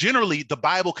 generally the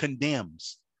Bible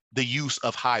condemns the use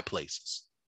of high places.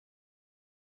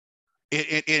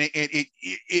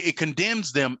 It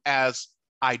condemns them as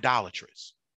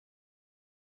idolatrous.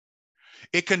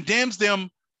 It condemns them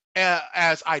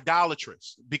as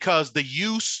idolatrous because the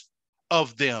use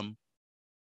of them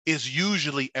is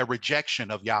usually a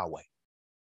rejection of Yahweh,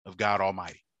 of God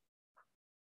Almighty.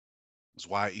 That's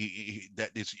why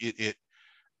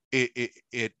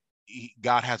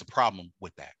God has a problem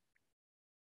with that.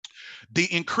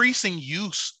 The increasing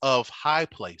use of high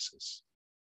places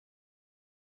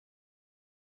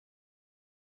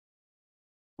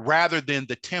rather than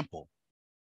the temple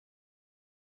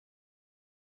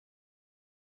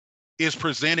is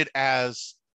presented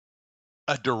as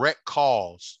a direct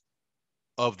cause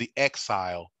of the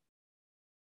exile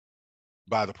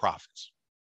by the prophets.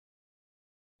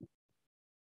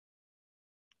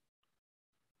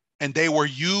 And they were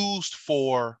used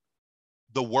for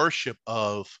the worship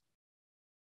of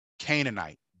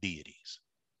Canaanite deities.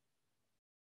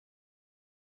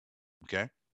 Okay.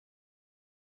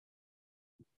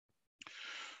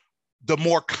 The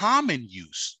more common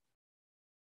use,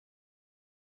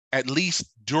 at least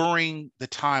during the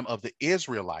time of the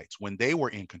Israelites, when they were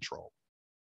in control,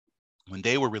 when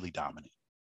they were really dominant,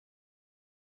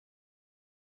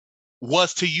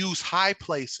 was to use high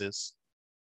places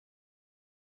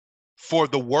for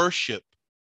the worship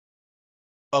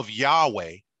of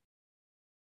Yahweh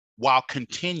while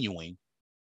continuing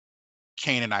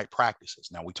Canaanite practices.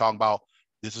 Now we talk about,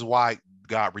 this is why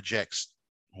God rejects,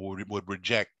 or would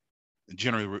reject,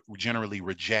 generally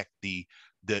reject the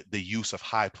use of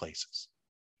high places.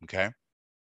 Okay.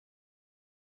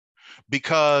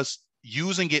 Because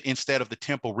using it instead of the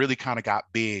temple really kind of got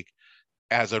big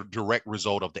as a direct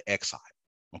result of the exile.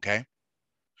 Okay.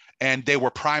 And they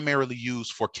were primarily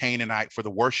used for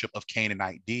the worship of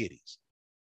Canaanite deities.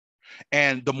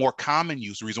 And the more common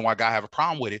use, the reason why God have a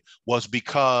problem with it, was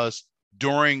because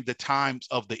during the times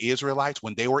of the Israelites,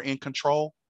 when they were in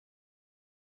control,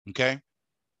 okay,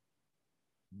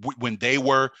 when they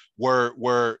were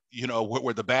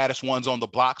the baddest ones on the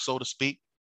block, so to speak,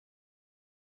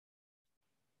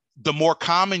 the more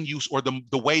common use, or the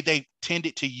way they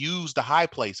tended to use the high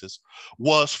places,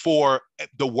 was for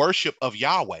the worship of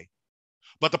Yahweh.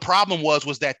 But the problem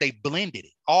was that they blended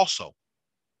it also,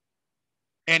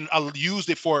 and used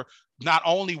it for not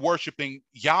only worshiping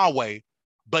Yahweh,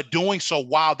 but doing so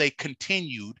while they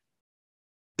continued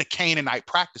the Canaanite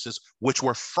practices, which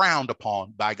were frowned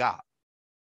upon by God.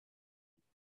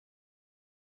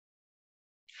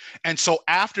 And so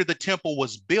after the temple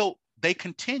was built, they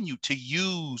continued to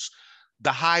use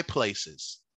the high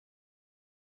places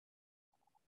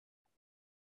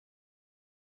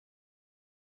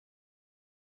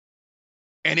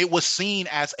and it was seen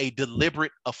as a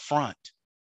deliberate affront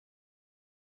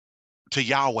to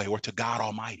Yahweh, or to God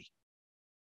Almighty.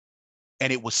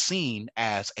 And it was seen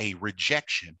as a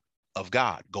rejection of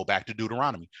God. Go back to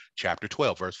Deuteronomy chapter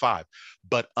 12, verse 5.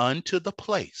 But unto the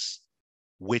place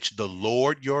which the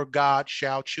Lord your God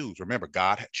shall choose. Remember,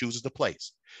 God chooses the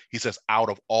place. He says, out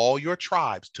of all your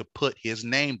tribes, to put his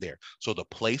name there. So the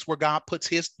place where God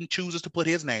chooses to put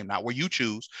his name, not where you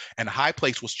choose. And the high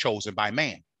place was chosen by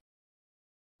man.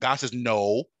 God says,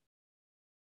 no.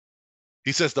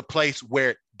 He says, the place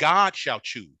where God shall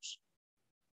choose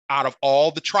out of all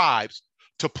the tribes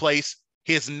to place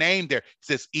his name there.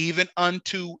 He says, even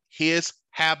unto his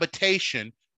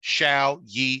habitation shall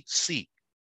ye seek,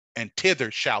 and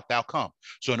thither shalt thou come.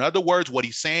 So in other words, what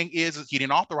he's saying is he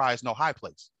didn't authorize no high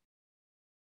place.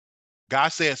 God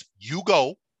says, you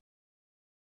go.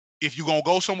 If you're going to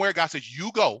go somewhere, God says,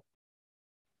 you go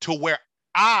to where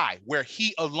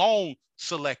he alone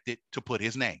selected to put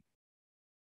his name.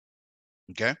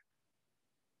 Okay.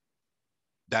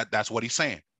 That's what he's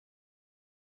saying.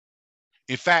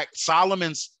 In fact,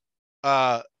 Solomon's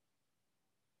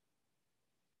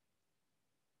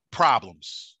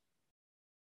problems,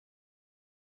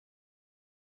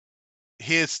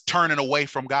 his turning away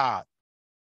from God,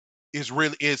 is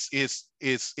really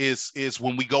is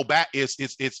when we go back,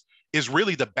 is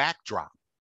really the backdrop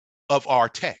of our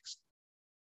text,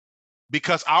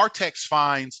 because our text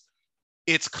finds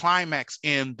its climax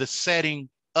in the setting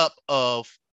up of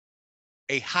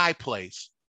a high place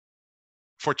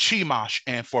for Chemosh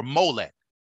and for Molech.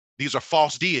 These are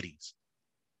false deities.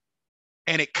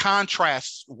 And it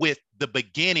contrasts with the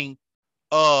beginning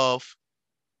of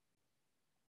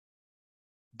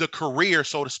the career,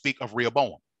 so to speak, of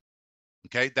Rehoboam.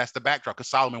 Okay, that's the backdrop, because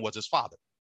Solomon was his father.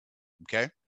 Okay,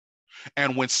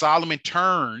 and when Solomon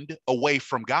turned away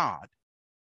from God,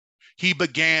 he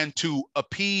began to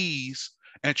appease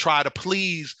and try to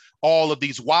please all of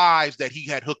these wives that he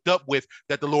had hooked up with,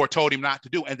 that the Lord told him not to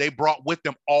do. And they brought with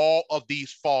them all of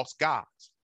these false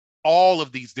gods, all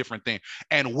of these different things.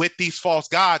 And with these false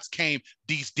gods came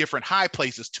these different high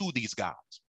places to these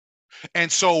gods.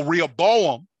 And so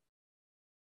Rehoboam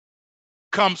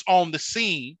comes on the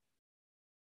scene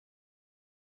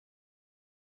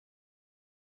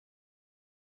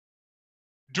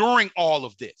during all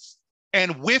of this,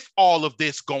 and with all of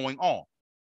this going on.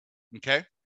 Okay.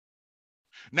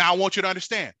 Now I want you to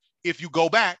understand, if you go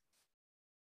back,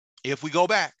 If we go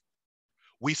back,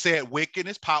 we said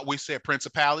wickedness, we said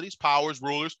principalities, powers,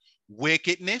 rulers,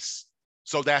 wickedness.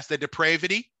 So that's the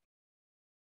depravity.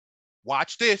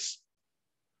 Watch this.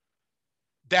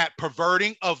 That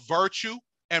perverting of virtue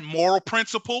and moral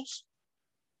principles.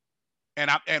 And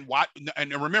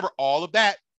remember all of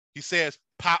that. He says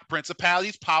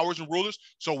principalities, powers, and rulers.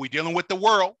 So we're dealing with the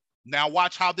world. Now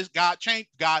watch how this God changed.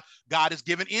 God is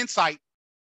giving insight,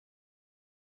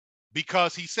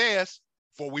 because he says,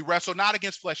 for we wrestle not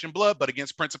against flesh and blood, but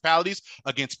against principalities,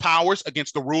 against powers,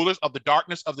 against the rulers of the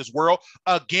darkness of this world,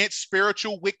 against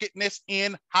spiritual wickedness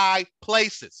in high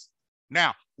places.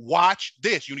 Now, watch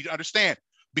this. You need to understand,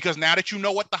 because now that you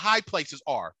know what the high places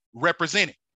are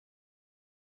represented,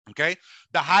 okay?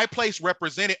 The high place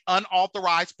represented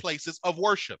unauthorized places of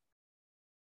worship.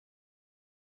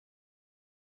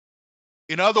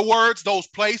 In other words, those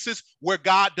places where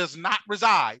God does not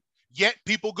reside, yet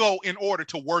people go in order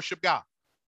to worship God.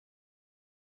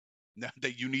 Now,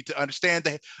 that you need to understand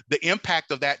the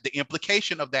impact of that, the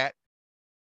implication of that,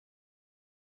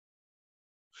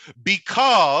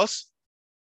 because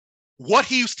what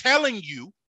he's telling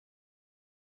you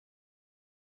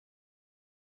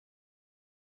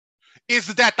is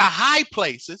that the high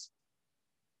places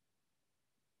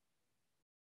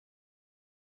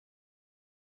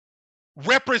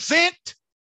represent,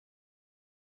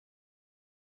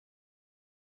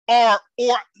 or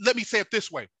let me say it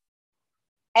this way,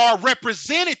 are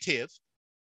representative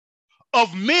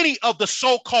of many of the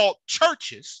so-called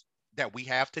churches that we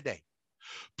have today.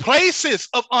 Places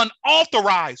of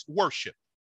unauthorized worship.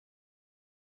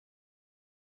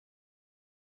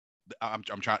 I'm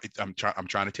trying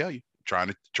to tell you, trying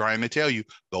to tell you,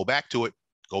 go back to it.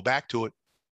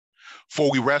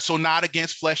 For we wrestle not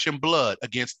against flesh and blood,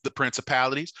 against the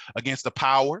principalities, against the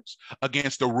powers,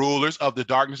 against the rulers of the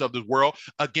darkness of the world,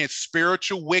 against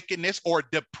spiritual wickedness or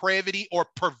depravity or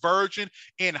perversion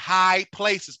in high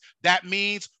places. That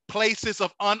means places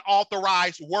of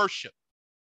unauthorized worship.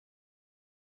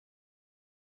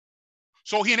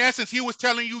 So in essence, he was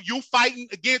telling you, you fighting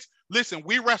against, listen,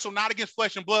 we wrestle not against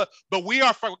flesh and blood, but we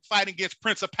are fighting against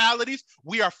principalities.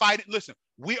 We are fighting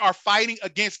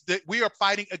against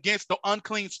the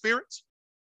unclean spirits,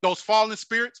 those fallen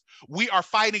spirits. We are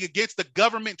fighting against the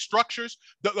government structures,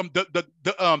 the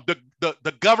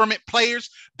government players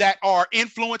that are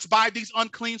influenced by these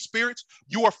unclean spirits.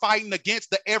 You are fighting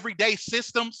against the everyday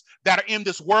systems that are in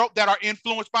this world that are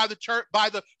influenced by the church, by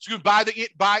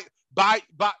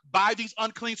these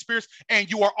unclean spirits.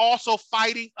 And you are also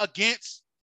fighting against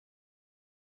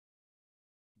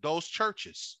those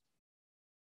churches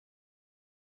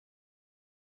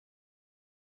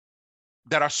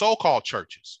that are so-called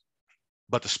churches,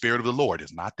 but the Spirit of the Lord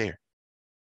is not there.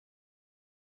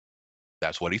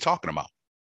 That's what he's talking about.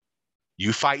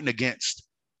 You fighting against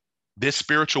this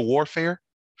spiritual warfare.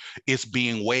 It's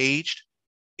being waged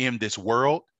in this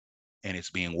world, and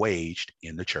it's being waged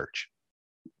in the church.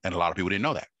 And a lot of people didn't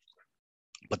know that,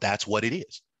 but that's what it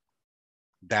is.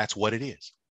 That's what it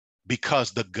is.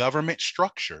 Because the government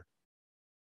structure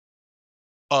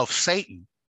of Satan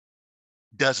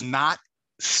does not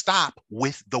stop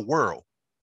with the world.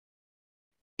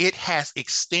 It has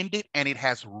extended and it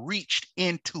has reached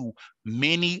into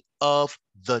many of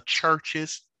the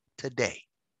churches today.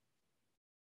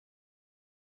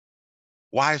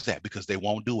 Why is that? Because they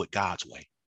won't do it God's way.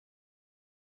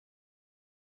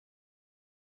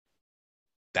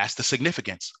 That's the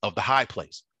significance of the high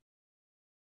place.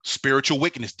 Spiritual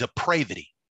wickedness, depravity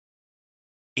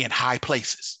in high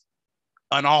places,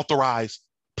 unauthorized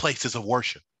places of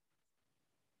worship.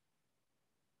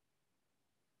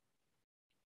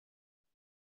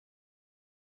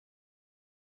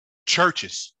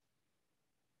 Churches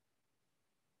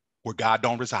where God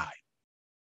don't reside.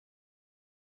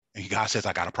 And God says,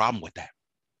 I got a problem with that.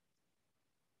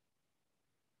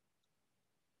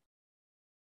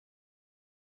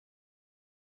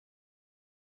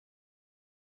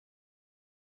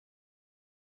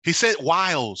 He said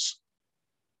wiles.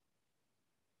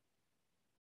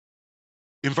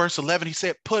 In verse 11, he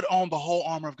said, put on the whole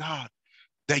armor of God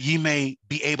that ye may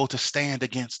be able to stand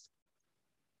against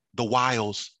the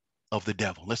wiles of the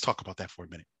devil. Let's talk about that for a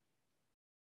minute.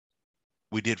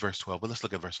 We did verse 12, but let's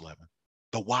look at verse 11.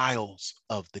 The wiles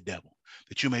of the devil,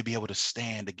 that you may be able to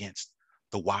stand against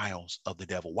the wiles of the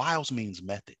devil. Wiles means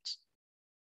methods.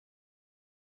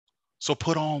 So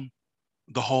put on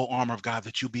the whole armor of God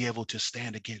that you'll be able to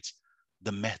stand against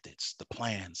the methods, the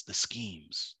plans, the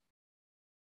schemes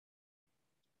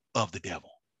of the devil.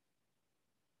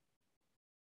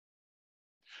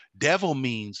 Devil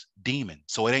means demon.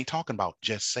 So it ain't talking about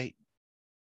just Satan.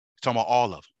 It's talking about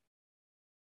all of them.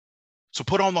 So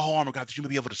put on the whole armor of God that you may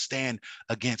be able to stand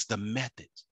against the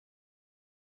methods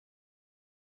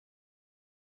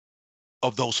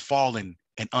of those fallen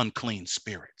and unclean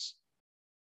spirits.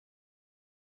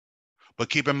 But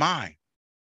keep in mind,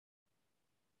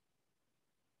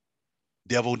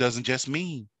 devil doesn't just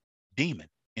mean demon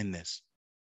in this,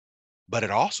 but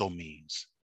it also means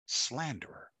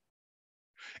slanderer.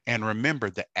 And remember,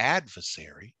 the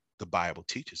adversary, the Bible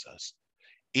teaches us,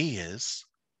 is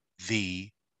the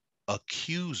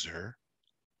accuser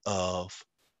of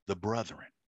the brethren,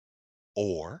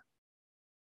 or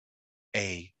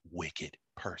a wicked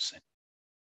person.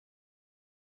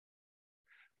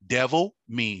 Devil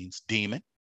means demon.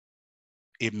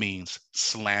 It means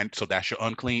slander. So that's your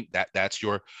unclean. That's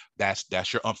the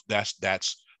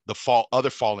other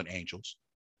fallen angels.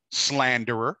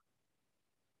 Slanderer.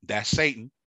 That's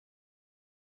Satan.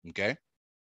 Okay.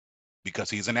 Because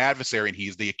he's an adversary and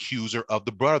he's the accuser of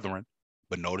the brethren.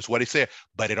 But notice what he said.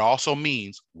 But it also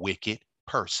means wicked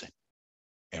person.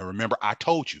 And remember, I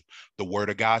told you the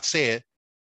word of God said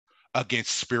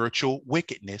against spiritual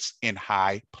wickedness in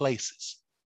high places.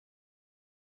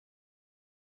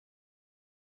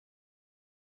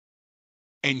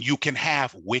 And you can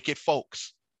have wicked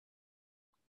folks,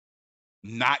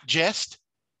 not just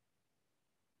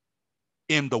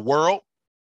in the world,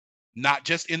 not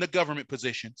just in the government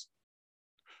positions,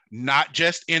 not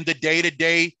just in the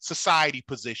day-to-day society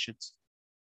positions,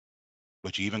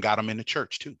 but you even got them in the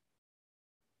church too.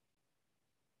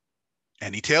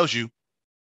 And he tells you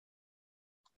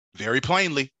very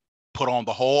plainly, put on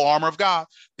the whole armor of God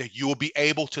that you will be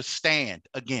able to stand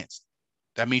against.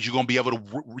 That means you're going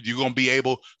to be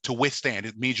able to withstand.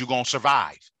 It means you're going to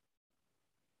survive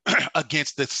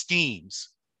against the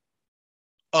schemes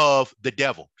of the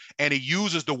devil. And it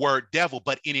uses the word devil,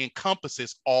 but it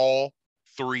encompasses all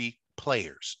three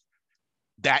players.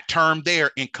 That term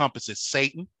there encompasses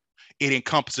Satan, it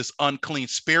encompasses unclean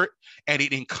spirit, and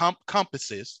it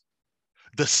encompasses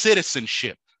the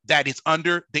citizenship that is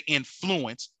under the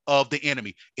influence of the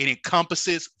enemy. It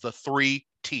encompasses the three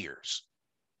tiers.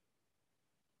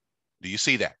 Do you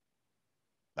see that?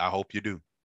 I hope you do.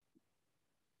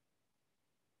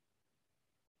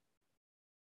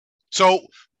 So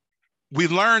we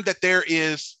learned that there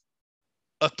is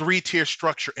a three-tier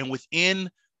structure, and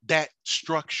within that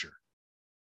structure,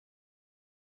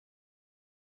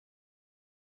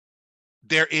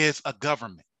 there is a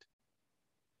government.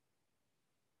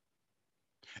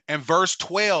 And verse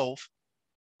 12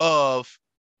 of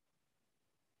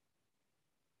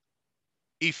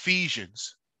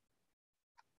Ephesians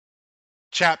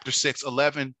chapter 6,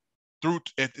 11 through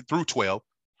 12.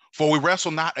 For we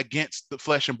wrestle not against the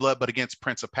flesh and blood, but against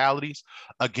principalities,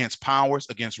 against powers,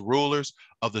 against rulers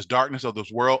of this darkness of this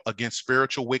world, against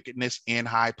spiritual wickedness in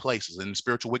high places. And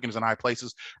spiritual wickedness in high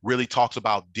places really talks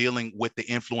about dealing with the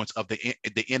influence of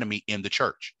the enemy in the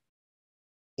church,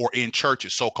 or in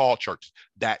churches, so-called churches.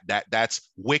 That's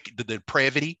wicked, the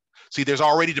depravity. See, there's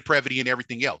already depravity in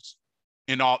everything else.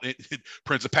 In all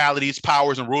principalities,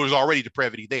 powers, and rulers, already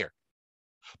depravity there.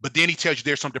 But then he tells you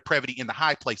there's some depravity in the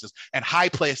high places, and high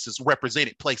places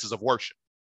represented places of worship.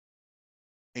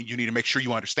 And you need to make sure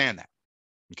you understand that.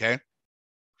 Okay.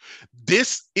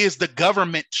 This is the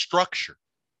government structure.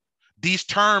 These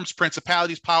terms,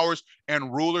 principalities, powers,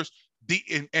 and rulers,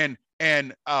 and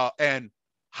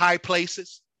high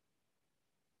places,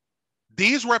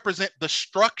 these represent the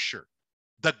structure,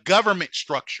 the government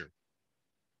structure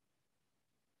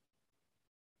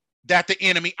that the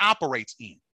enemy operates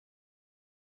in.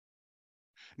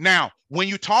 Now, when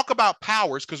you talk about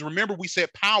powers, because remember we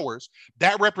said powers,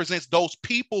 that represents those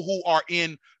people who are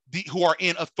in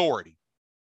authority,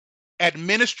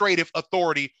 administrative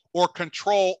authority, or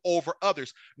control over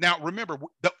others. Now, remember,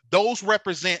 those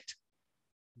represent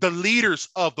the leaders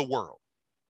of the world.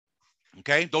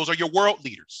 Okay, those are your world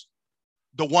leaders,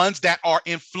 the ones that are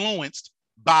influenced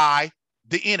by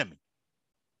the enemy.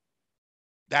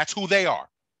 That's who they are.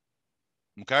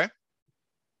 Okay.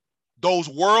 Those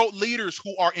world leaders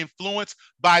who are influenced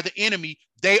by the enemy,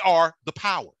 they are the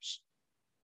powers.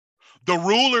 The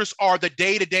rulers are the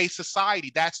day-to-day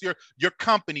society. That's your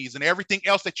companies and everything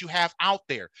else that you have out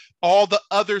there. All the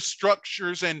other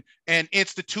structures and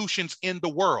institutions in the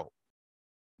world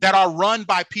that are run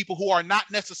by people who are not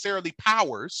necessarily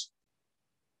powers,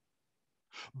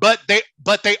 but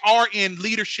they are in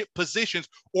leadership positions,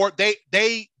 or they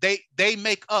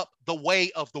make up the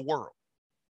way of the world.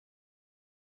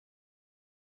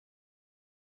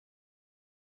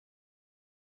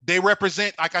 They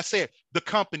represent, like I said, the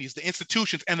companies, the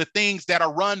institutions, and the things that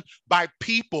are run by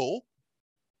people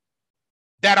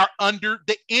that are under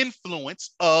the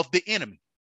influence of the enemy.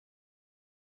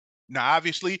 Now,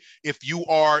 obviously, if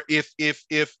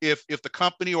the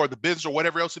company or the business or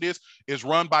whatever else it is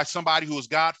run by somebody who is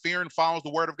God-fearing and follows the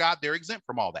word of God, they're exempt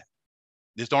from all that.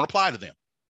 This don't apply to them.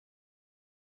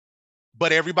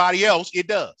 But everybody else, it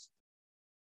does.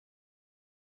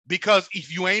 Because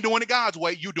if you ain't doing it God's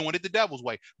way, you're doing it the devil's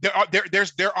way.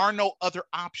 There are no other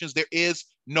options. There is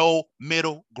no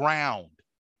middle ground.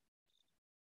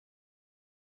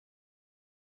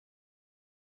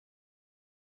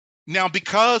 Now,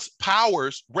 because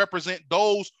powers represent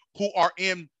those who are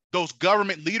in those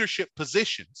government leadership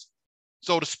positions,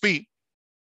 so to speak,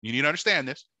 you need to understand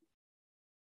this.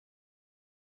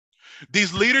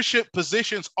 These leadership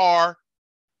positions are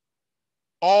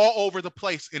all over the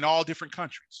place in all different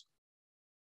countries.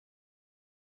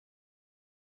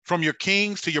 From your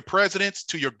kings to your presidents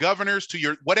to your governors to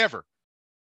your whatever.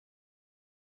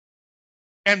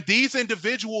 And these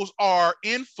individuals are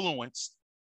influenced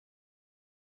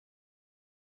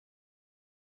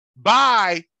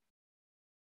by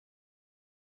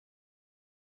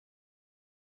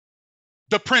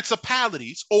the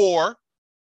principalities or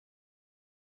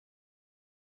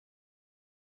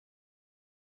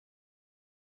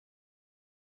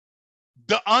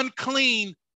the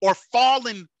unclean or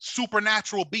fallen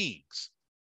supernatural beings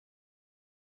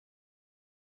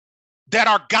that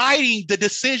are guiding the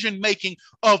decision-making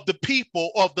of the people,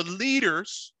 of the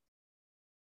leaders,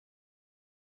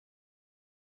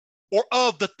 or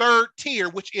of the third tier,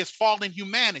 which is fallen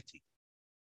humanity.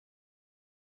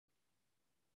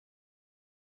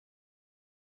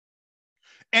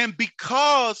 And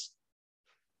because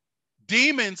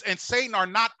demons and Satan are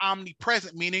not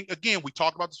omnipresent, meaning, again, we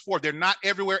talked about this before, they're not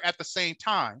everywhere at the same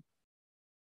time.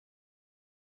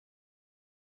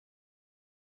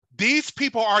 These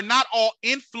people are not all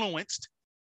influenced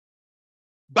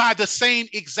by the same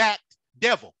exact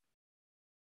devil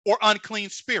or unclean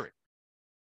spirit.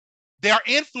 They are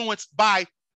influenced by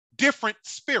different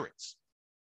spirits.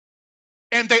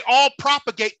 And they all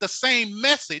propagate the same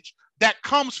message that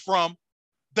comes from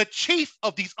the chief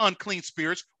of these unclean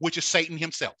spirits, which is Satan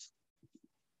himself.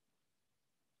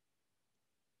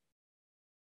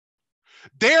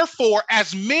 Therefore,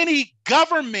 as many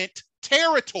government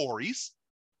territories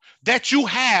that you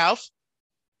have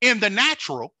in the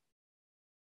natural,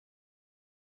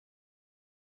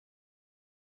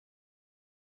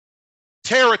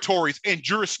 territories and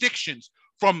jurisdictions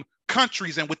from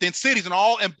countries and within cities and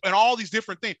all these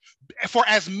different things, for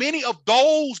as many of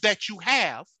those that you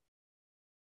have,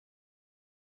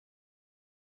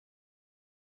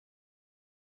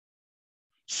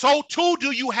 so too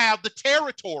do you have the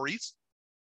territories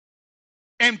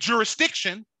and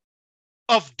jurisdiction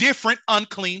of different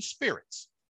unclean spirits.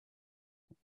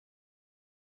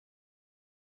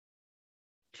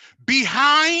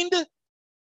 Behind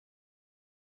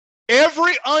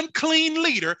every unclean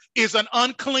leader is an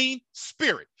unclean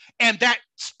spirit. And that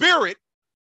spirit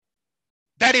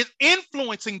that is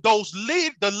influencing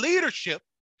the leadership,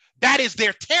 that is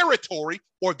their territory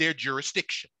or their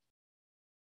jurisdiction.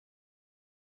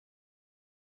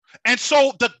 And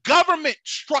so the government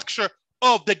structure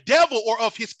of the devil or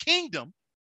of his kingdom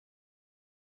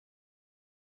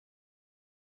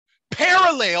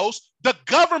parallels the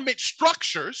government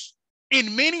structures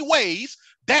in many ways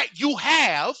that you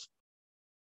have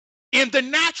in the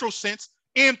natural sense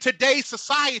in today's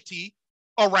society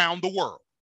around the world.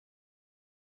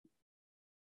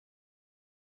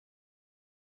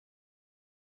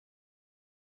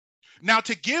 Now,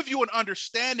 to give you an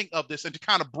understanding of this and to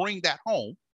kind of bring that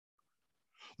home,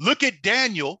 look at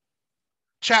Daniel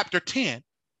chapter 10,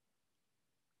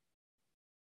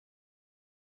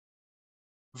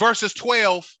 verses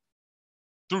 12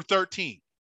 through 13.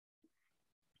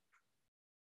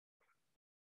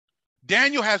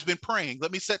 Daniel has been praying.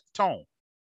 Let me set the tone.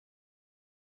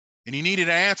 And he needed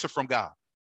an answer from God.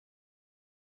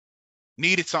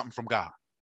 Needed something from God.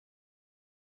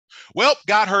 Well,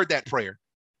 God heard that prayer.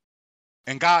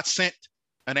 And God sent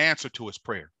an answer to his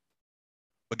prayer.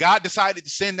 But God decided to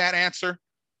send that answer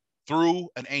through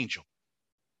an angel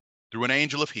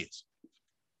of his.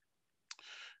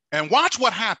 And watch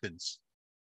what happens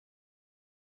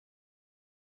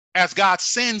as God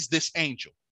sends this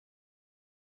angel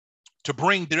to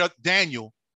bring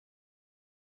Daniel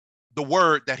the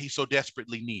word that he so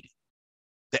desperately needed,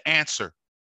 the answer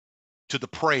to the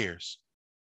prayers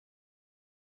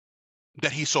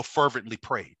that he so fervently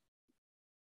prayed.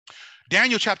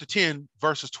 Daniel chapter 10,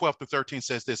 verses 12 through 13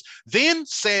 says this: Then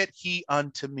said he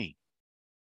unto me.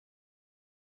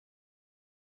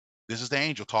 This is the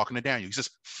angel talking to Daniel. He says,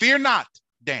 Fear not,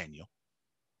 Daniel,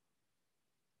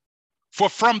 for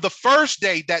from the first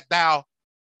day that thou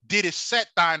didst set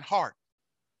thine heart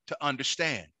to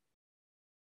understand,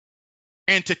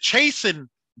 and to chasten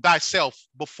thyself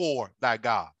before thy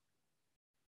God.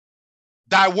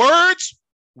 Thy words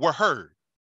were heard,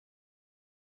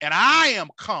 and I am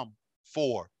come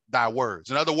for thy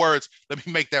words. In other words, let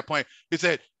me make that point. He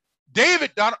said,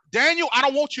 Daniel, I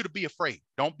don't want you to be afraid.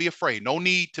 Don't be afraid. No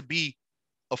need to be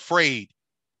afraid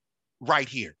right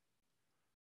here.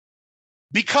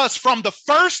 Because from the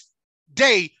first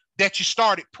day that you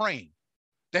started praying,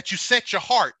 that you set your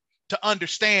heart to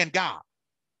understand God,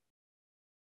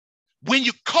 when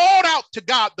you called out to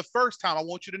God the first time, I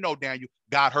want you to know, Daniel,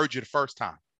 God heard you the first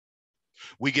time.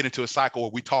 We get into a cycle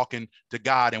where we're talking to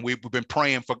God and we've been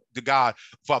praying to God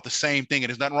about the same thing.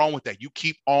 And there's nothing wrong with that. You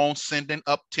keep on sending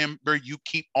up timber. You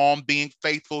keep on being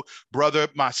faithful. Brother,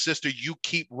 my sister, you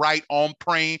keep right on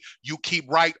praying. You keep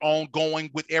right on going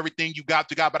with everything you got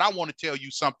to God. But I want to tell you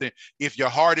something. If your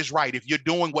heart is right, if you're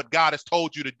doing what God has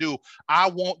told you to do, I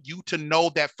want you to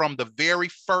know that from the very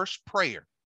first prayer,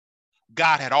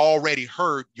 God had already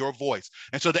heard your voice.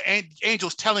 And so the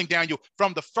angel's telling Daniel,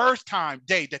 from the first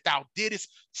day that thou didst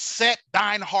set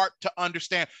thine heart to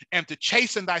understand and to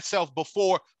chasten thyself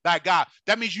before thy God.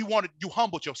 That means you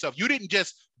humbled yourself. You didn't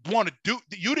just want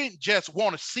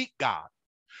to seek God,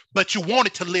 but you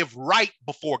wanted to live right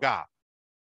before God.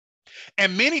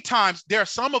 And many times there are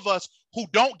some of us who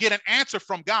don't get an answer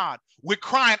from God. We're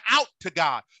crying out to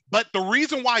God. But the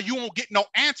reason why you won't get no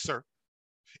answer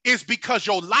is because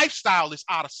your lifestyle is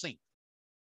out of sync.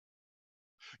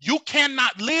 You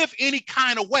cannot live any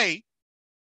kind of way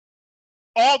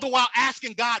all the while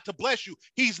asking God to bless you.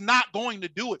 He's not going to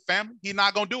do it, family. He's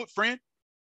not going to do it, friend.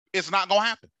 It's not going to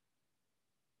happen.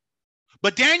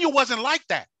 But Daniel wasn't like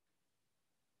that.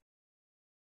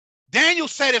 Daniel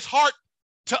set his heart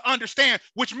to understand,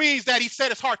 which means that he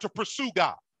set his heart to pursue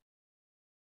God.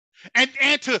 And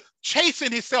to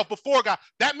chasten himself before God.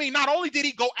 That means not only did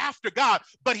he go after God,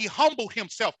 but he humbled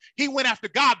himself. He went after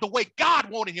God the way God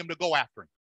wanted him to go after him,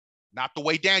 not the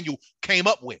way Daniel came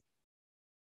up with.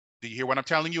 Do you hear what I'm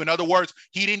telling you? In other words,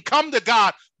 he didn't come to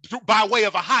God by way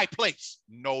of a high place.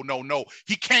 No.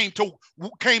 He came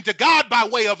to God by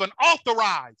way of an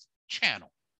authorized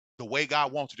channel, the way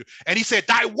God wants to do. And he said,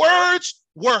 thy words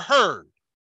were heard.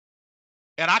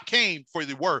 And I came for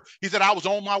the word. He said, I was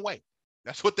on my way.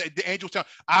 That's what the angel was telling.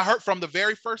 I heard from the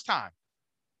very first time.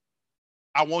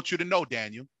 I want you to know,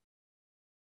 Daniel,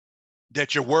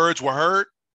 that your words were heard,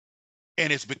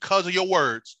 and it's because of your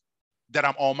words that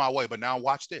I'm on my way. But now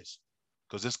watch this,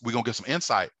 because we're going to get some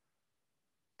insight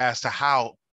as to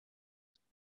how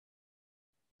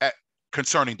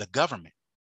concerning the government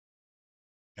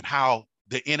and how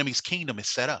the enemy's kingdom is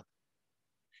set up.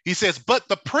 He says, but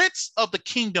the prince of the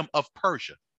kingdom of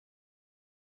Persia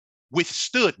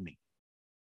withstood me.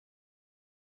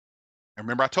 And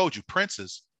remember, I told you,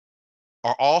 princes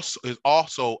is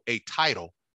also a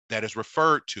title that is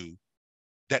referred to,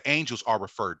 that angels are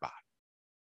referred by.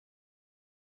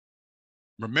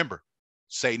 Remember,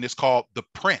 Satan is called the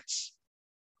prince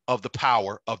of the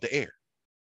power of the air.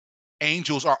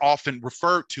 Angels are often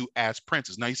referred to as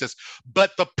princes. Now he says,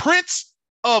 but the prince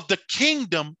of the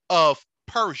kingdom of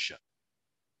Persia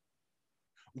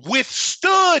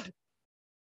withstood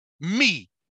me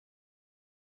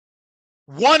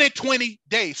 120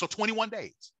 days, so 21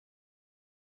 days.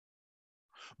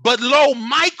 But lo,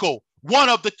 Michael, one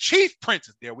of the chief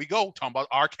princes, there we go, talking about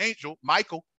Archangel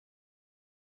Michael.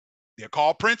 They're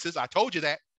called princes. I told you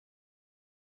that.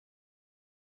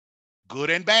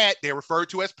 Good and bad, they're referred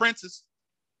to as princes.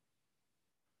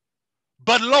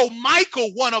 But lo,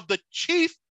 Michael, one of the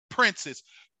chief princes,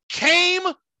 came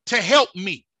to help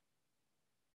me.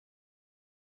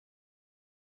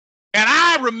 And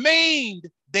I remained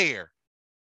there.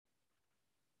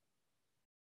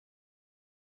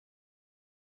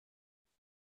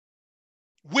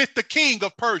 With the king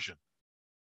of Persia.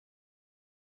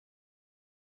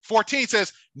 14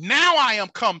 says, now I am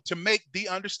come to make thee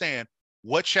understand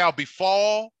what shall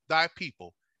befall thy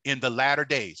people in the latter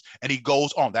days. And he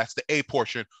goes on. That's the A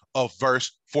portion of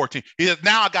verse 14. He says,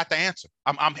 now I got the answer.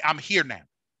 I'm here now.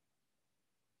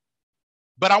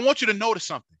 But I want you to notice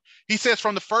something. He says,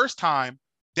 from the first time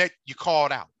that you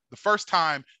called out, the first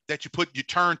time that you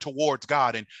turn towards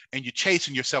God and you're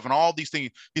chasing yourself and all these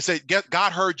things, he said,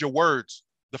 God heard your words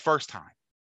the first time.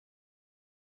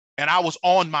 And I was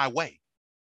on my way.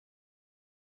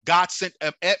 God sent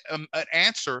an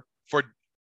answer for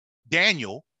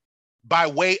Daniel by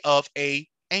way of an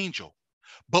angel.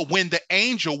 But when the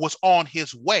angel was on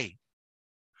his way,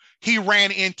 he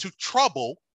ran into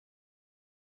trouble.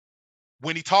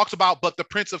 When he talks about, but the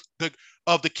prince of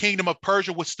the kingdom of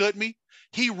Persia withstood me,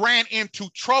 he ran into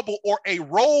trouble or a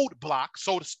roadblock,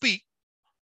 so to speak,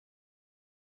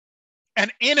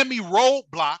 an enemy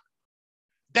roadblock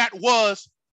that was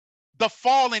the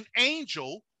fallen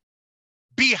angel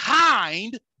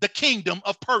behind the kingdom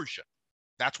of Persia.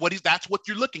 That's what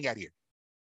you're looking at here.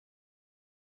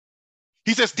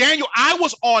 He says, Daniel, I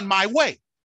was on my way.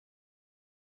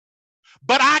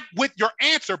 But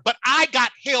I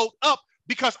got held up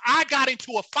because I got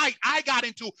into a fight. I got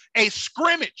into a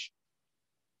scrimmage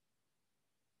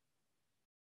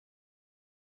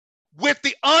with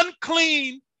the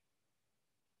unclean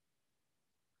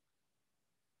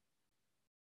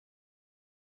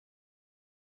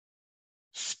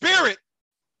spirit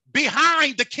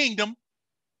behind the kingdom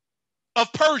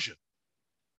of Persia.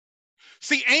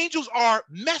 See, angels are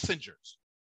messengers,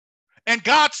 and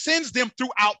God sends them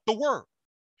throughout the world.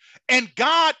 And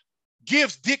God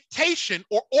gives dictation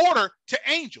or order to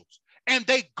angels, and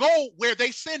they go where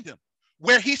they send them,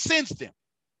 where he sends them.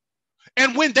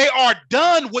 And when they are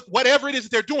done with whatever it is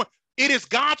they're doing, it is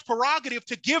God's prerogative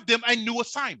to give them a new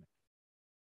assignment.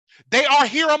 They are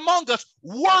here among us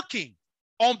working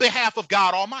on behalf of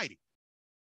God Almighty.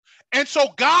 And so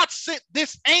God sent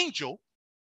this angel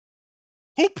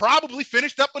who probably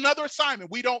finished up another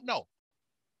assignment. We don't know.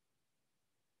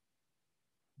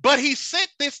 But he sent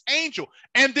this angel,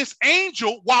 and this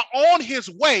angel, while on his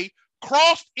way,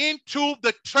 crossed into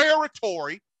the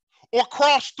territory or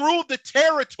crossed through the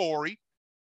territory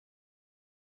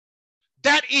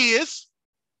that is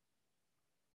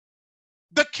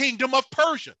the kingdom of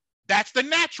Persia. That's the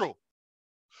natural.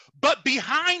 But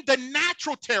behind the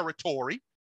natural territory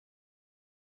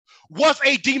was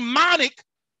a demonic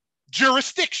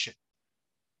jurisdiction.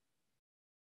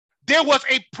 There was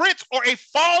a prince or a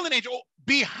fallen angel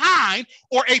behind,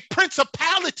 or a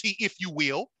principality, if you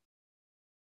will,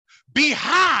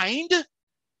 behind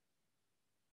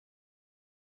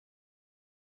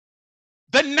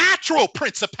the natural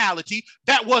principality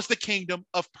that was the kingdom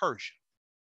of Persia.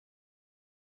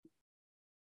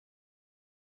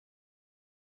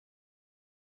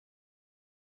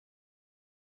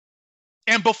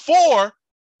 And before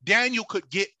Daniel could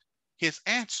get his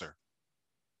answer,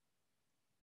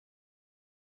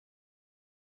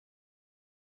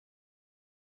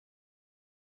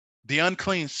 the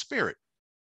unclean spirit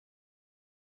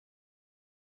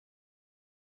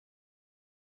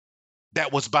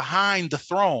that was behind the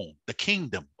throne, the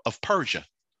kingdom of Persia,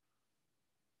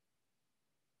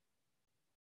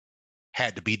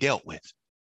 had to be dealt with.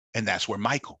 And that's where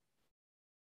Michael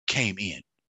came in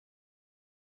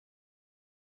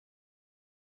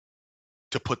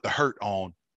to put the hurt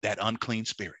on that unclean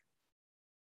spirit.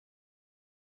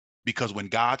 Because when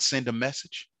God sends a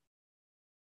message,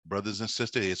 brothers and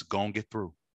sisters, it's going to get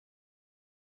through.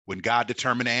 When God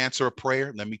determined to answer a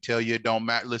prayer, let me tell you, it don't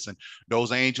matter. Listen,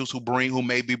 those angels who bring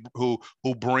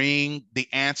the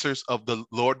answers of the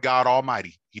Lord God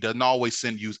Almighty, he doesn't always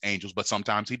use angels, but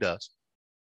sometimes he does.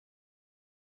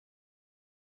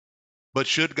 But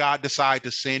should God decide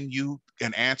to send you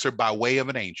an answer by way of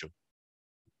an angel,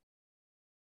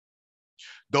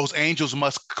 those angels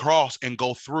must cross and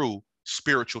go through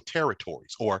spiritual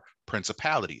territories or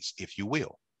principalities, if you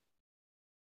will,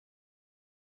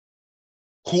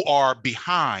 who are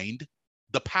behind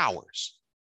the powers.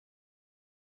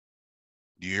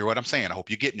 Do you hear what I'm saying? I hope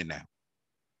you're getting it now.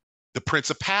 The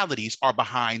principalities are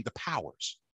behind the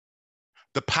powers.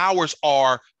 The powers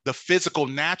are the physical,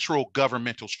 natural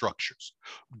governmental structures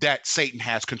that Satan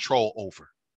has control over.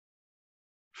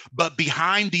 But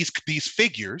behind these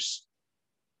figures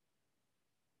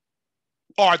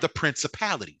are the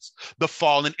principalities, the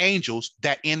fallen angels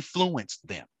that influence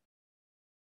them.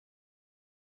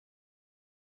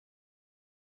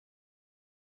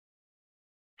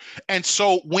 And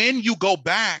so when you go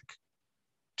back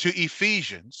to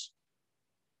Ephesians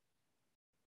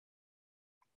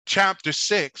chapter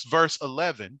 6, verse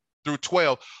 11 through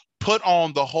 12, put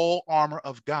on the whole armor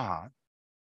of God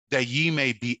that ye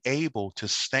may be able to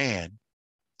stand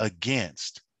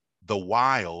against the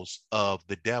wiles of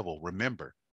the devil.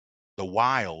 Remember, the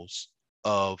wiles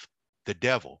of the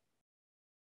devil.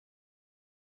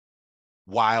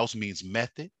 Wiles means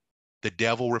method. The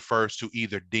devil refers to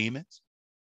either demons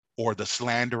or the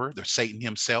slanderer, the Satan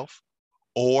himself,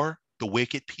 or the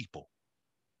wicked people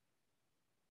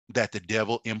that the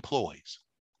devil employs.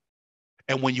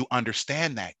 And when you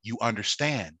understand that, you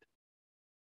understand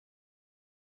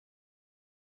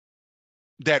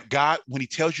that God, when he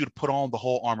tells you to put on the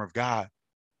whole armor of God,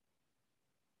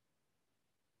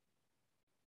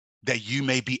 that you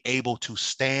may be able to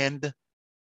stand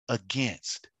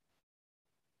against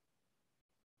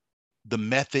the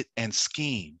method and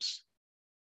schemes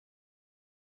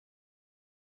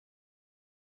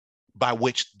by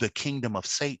which the kingdom of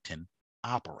Satan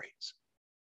operates.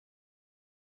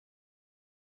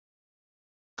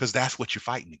 because that's what you're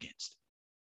fighting against.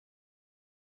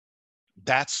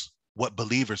 That's what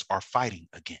believers are fighting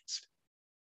against.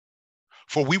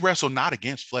 For we wrestle not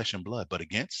against flesh and blood, but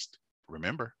against,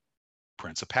 remember,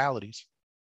 principalities,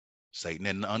 Satan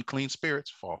and the unclean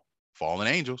spirits, fallen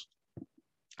angels,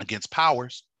 against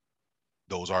powers.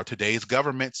 Those are today's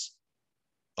governments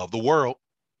of the world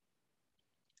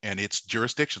and its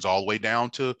jurisdictions all the way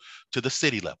down to the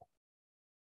city level.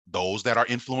 Those that are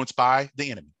influenced by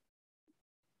the enemy.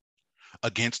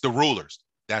 Against the rulers.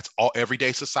 That's all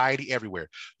everyday society everywhere.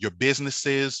 Your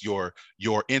businesses, your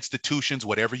institutions,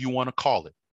 whatever you want to call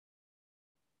it.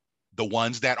 The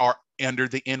ones that are under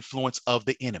the influence of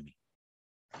the enemy.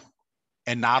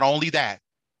 And not only that,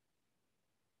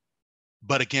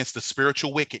 but against the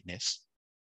spiritual wickedness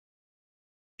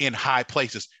in high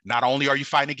places. Not only are you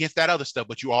fighting against that other stuff,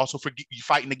 but you're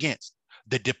fighting against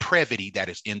the depravity that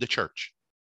is in the church.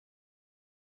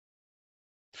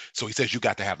 So he says you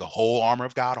got to have the whole armor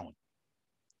of God on.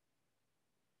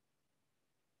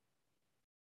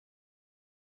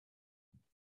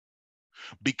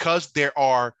 Because there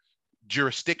are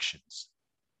jurisdictions.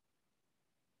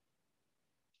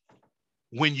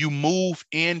 When you move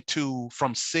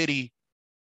from city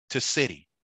to city,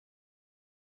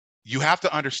 you have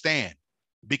to understand,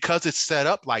 because it's set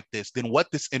up like this, then what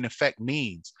this in effect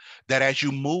means that as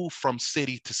you move from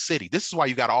city to city, this is why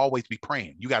you got to always be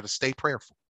praying. You got to stay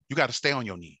prayerful. You got to stay on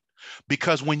your knee.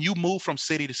 Because when you move from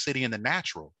city to city in the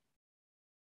natural,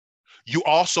 you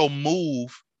also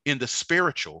move in the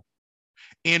spiritual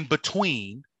in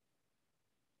between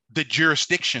the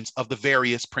jurisdictions of the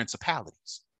various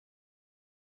principalities.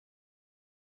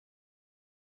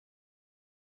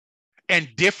 And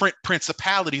different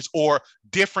principalities or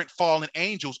different fallen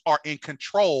angels are in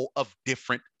control of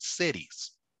different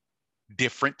cities,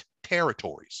 different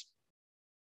territories.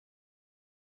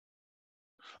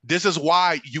 This is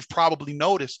why you've probably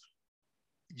noticed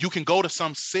you can go to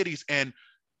some cities and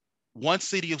one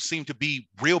city will seem to be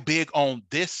real big on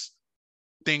this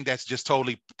thing that's just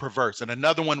totally perverse, and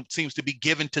another one seems to be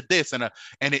given to this, and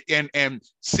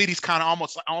cities kind of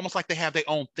almost like they have their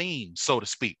own theme, so to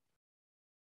speak.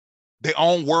 Their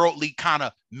own worldly kind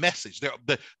of message,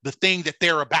 the thing that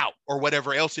they're about, or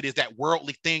whatever else it is, that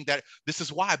worldly thing. That this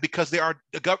is why, because there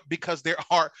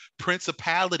are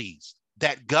principalities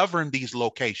that govern these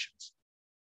locations,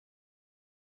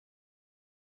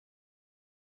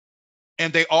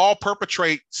 and they all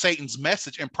perpetrate Satan's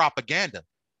message and propaganda.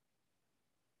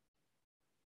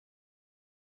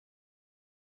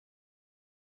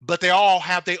 But they all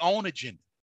have their own agenda.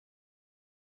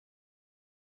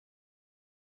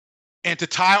 And to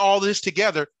tie all this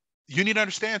together, you need to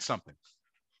understand something.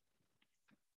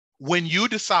 When you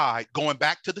decide, going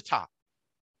back to the top,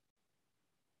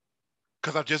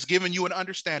 because I've just given you an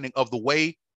understanding of the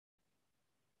way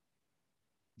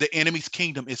the enemy's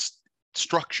kingdom is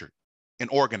structured and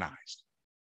organized.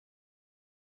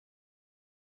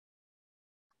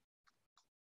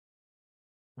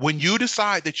 When you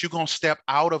decide that you're going to step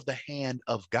out of the hand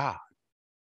of God,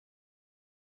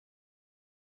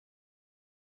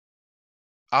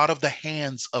 out of the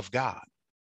hands of God,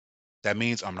 that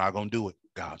means I'm not going to do it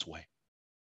God's way.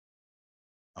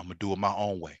 I'm going to do it my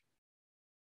own way.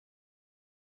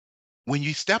 When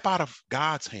you step out of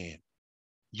God's hand,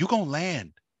 you're going to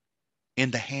land in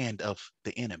the hand of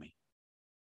the enemy.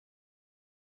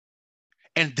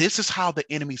 And this is how the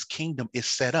enemy's kingdom is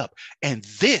set up. And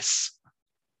this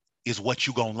is what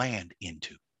you're going to land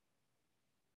into.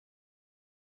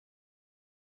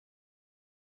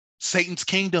 Satan's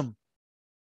kingdom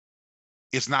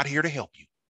is not here to help you.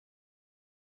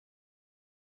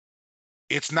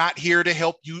 It's not here to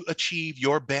help you achieve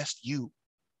your best you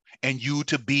and you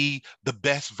to be the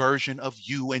best version of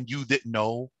you, and you that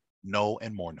know,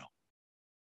 and more know.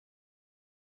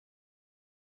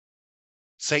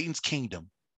 Satan's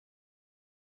kingdom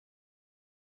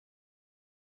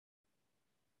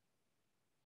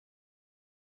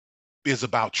is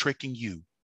about tricking you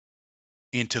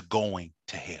into going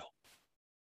to hell.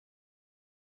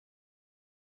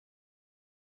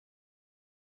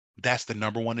 That's the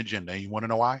number one agenda. And you want to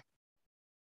know why?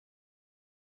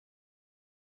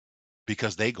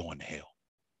 Because they going to hell.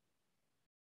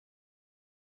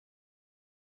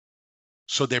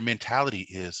 So their mentality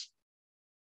is,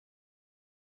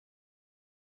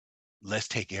 let's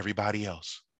take everybody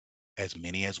else, as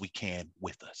many as we can,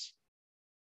 with us.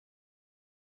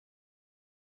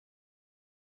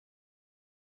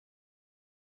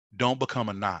 Don't become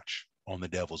a notch on the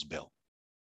devil's belt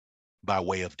by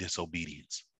way of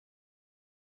disobedience.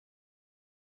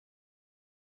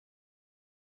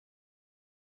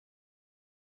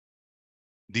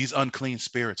 These unclean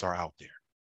spirits are out there.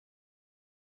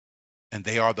 And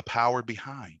they are the power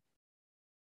behind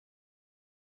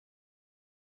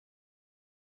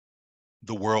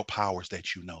the world powers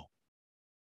that you know,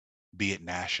 be it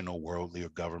national, worldly, or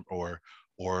government, or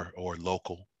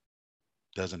local,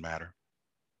 doesn't matter.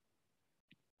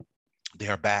 They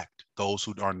are backed. Those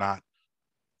who are not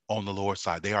on the Lord's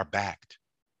side, they are backed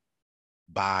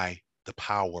by the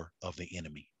power of the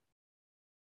enemy.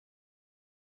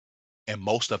 And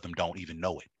most of them don't even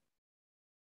know it.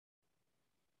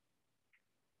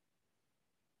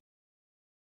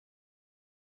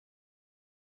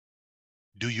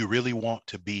 Do you really want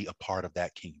to be a part of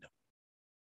that kingdom?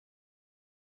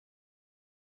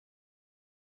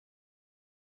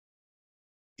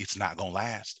 It's not going to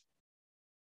last.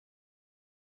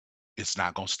 It's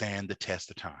not going to stand the test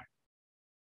of time.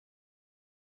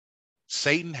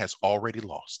 Satan has already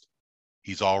lost.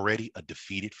 He's already a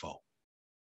defeated foe.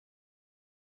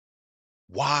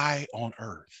 Why on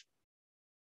earth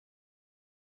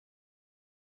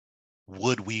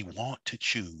would we want to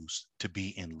choose to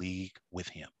be in league with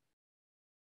him?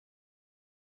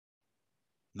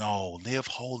 No, live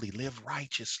holy, live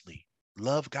righteously,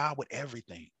 love God with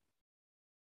everything.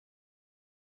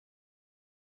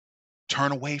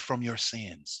 Turn away from your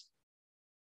sins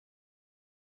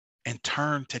and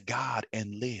turn to God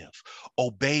and live.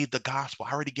 Obey the gospel.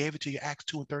 I already gave it to you, Acts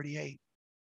 2:38.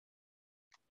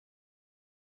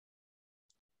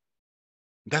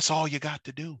 That's all you got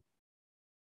to do.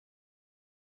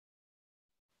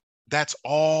 That's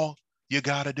all you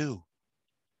got to do.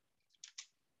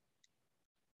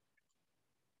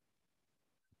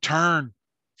 Turn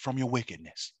from your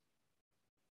wickedness.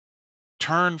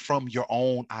 Turn from your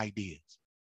own ideas.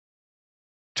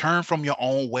 Turn from your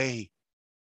own way.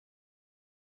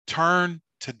 Turn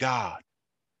to God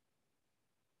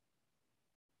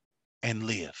and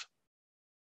live.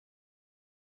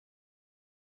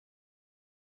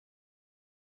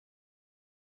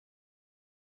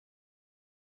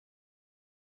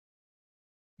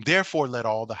 Therefore, let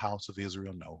all the house of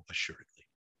Israel know assuredly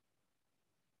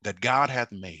that God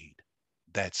hath made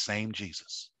that same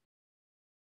Jesus,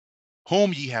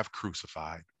 whom ye have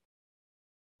crucified,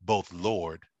 both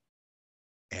Lord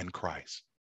and Christ.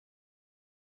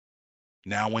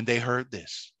 Now, when they heard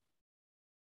this,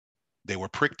 they were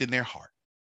pricked in their heart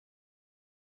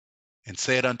and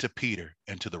said unto Peter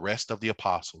and to the rest of the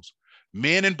apostles,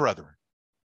 Men and brethren,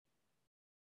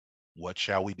 what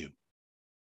shall we do?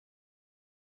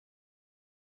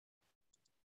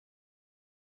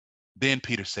 Then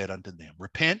Peter said unto them,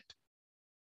 Repent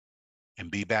and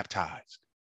be baptized,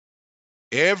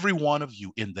 every one of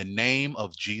you, in the name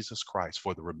of Jesus Christ,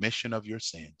 for the remission of your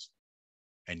sins,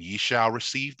 and ye shall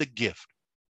receive the gift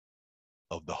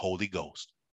of the Holy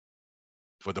Ghost.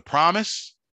 For the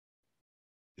promise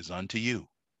is unto you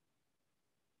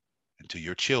and to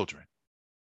your children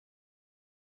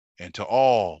and to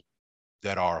all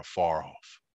that are afar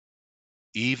off,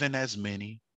 even as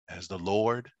many as the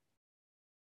Lord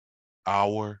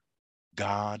our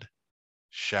God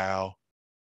shall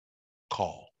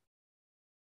call.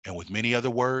 And with many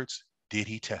other words did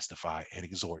he testify and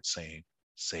exhort, saying,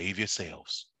 Save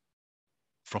yourselves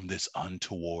from this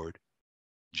untoward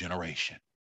generation.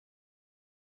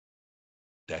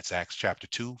 That's Acts chapter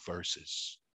 2,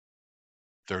 verses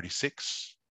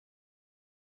 36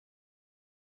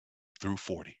 through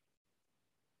 40.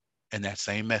 And that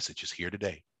same message is here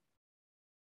today.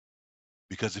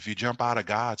 Because if you jump out of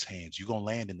God's hands, you're going to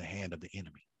land in the hand of the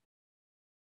enemy.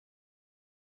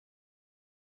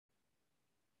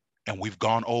 And we've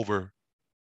gone over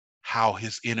how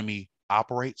his enemy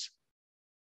operates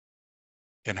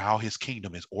and how his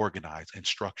kingdom is organized and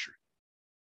structured.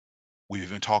 We've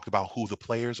even talked about who the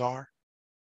players are.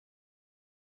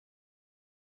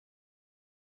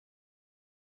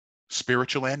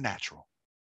 Spiritual and natural.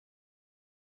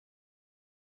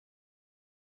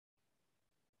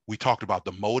 We talked about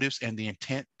the motives and the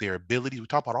intent, their abilities. We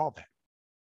talked about all that.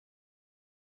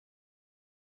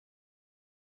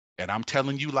 And I'm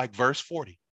telling you, like verse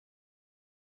 40.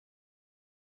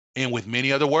 And with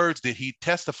many other words did he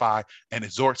testify and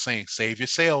exhort, saying, Save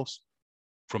yourselves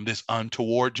from this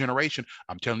untoward generation.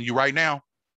 I'm telling you right now,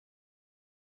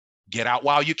 get out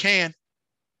while you can.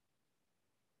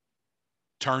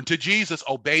 Turn to Jesus,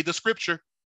 obey the scripture.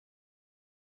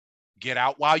 Get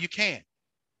out while you can.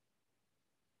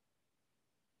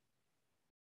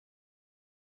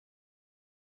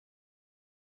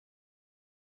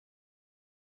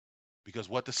 Because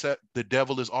what the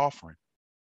devil is offering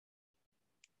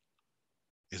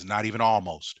is not even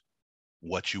almost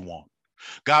what you want.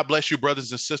 God bless you,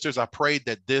 brothers and sisters. I pray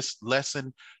that this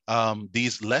lesson,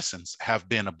 these lessons have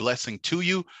been a blessing to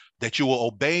you, that you will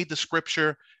obey the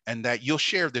scripture and that you'll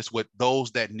share this with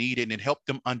those that need it and help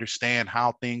them understand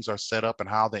how things are set up and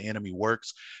how the enemy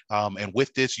works. And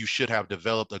with this, you should have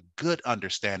developed a good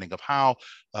understanding of how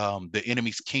the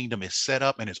enemy's kingdom is set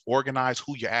up and is organized,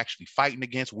 who you're actually fighting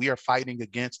against, we are fighting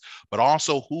against, but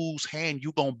also whose hand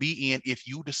you're going to be in if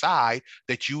you decide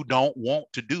that you don't want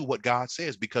to do what God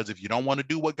says. Because if you don't want to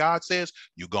do what God says,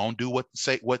 you're going to do what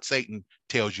Satan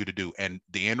tells you to do. And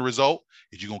the end result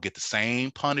is you're going to get the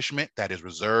same punishment that is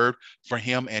reserved for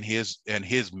him and his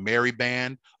merry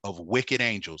band of wicked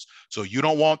angels. So you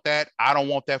don't want that. I don't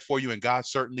want that for you. And God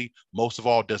certainly, most of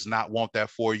all, does not want that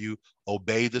for you.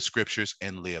 Obey the scriptures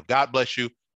and live. God bless you.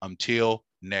 Until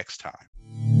next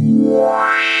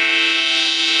time.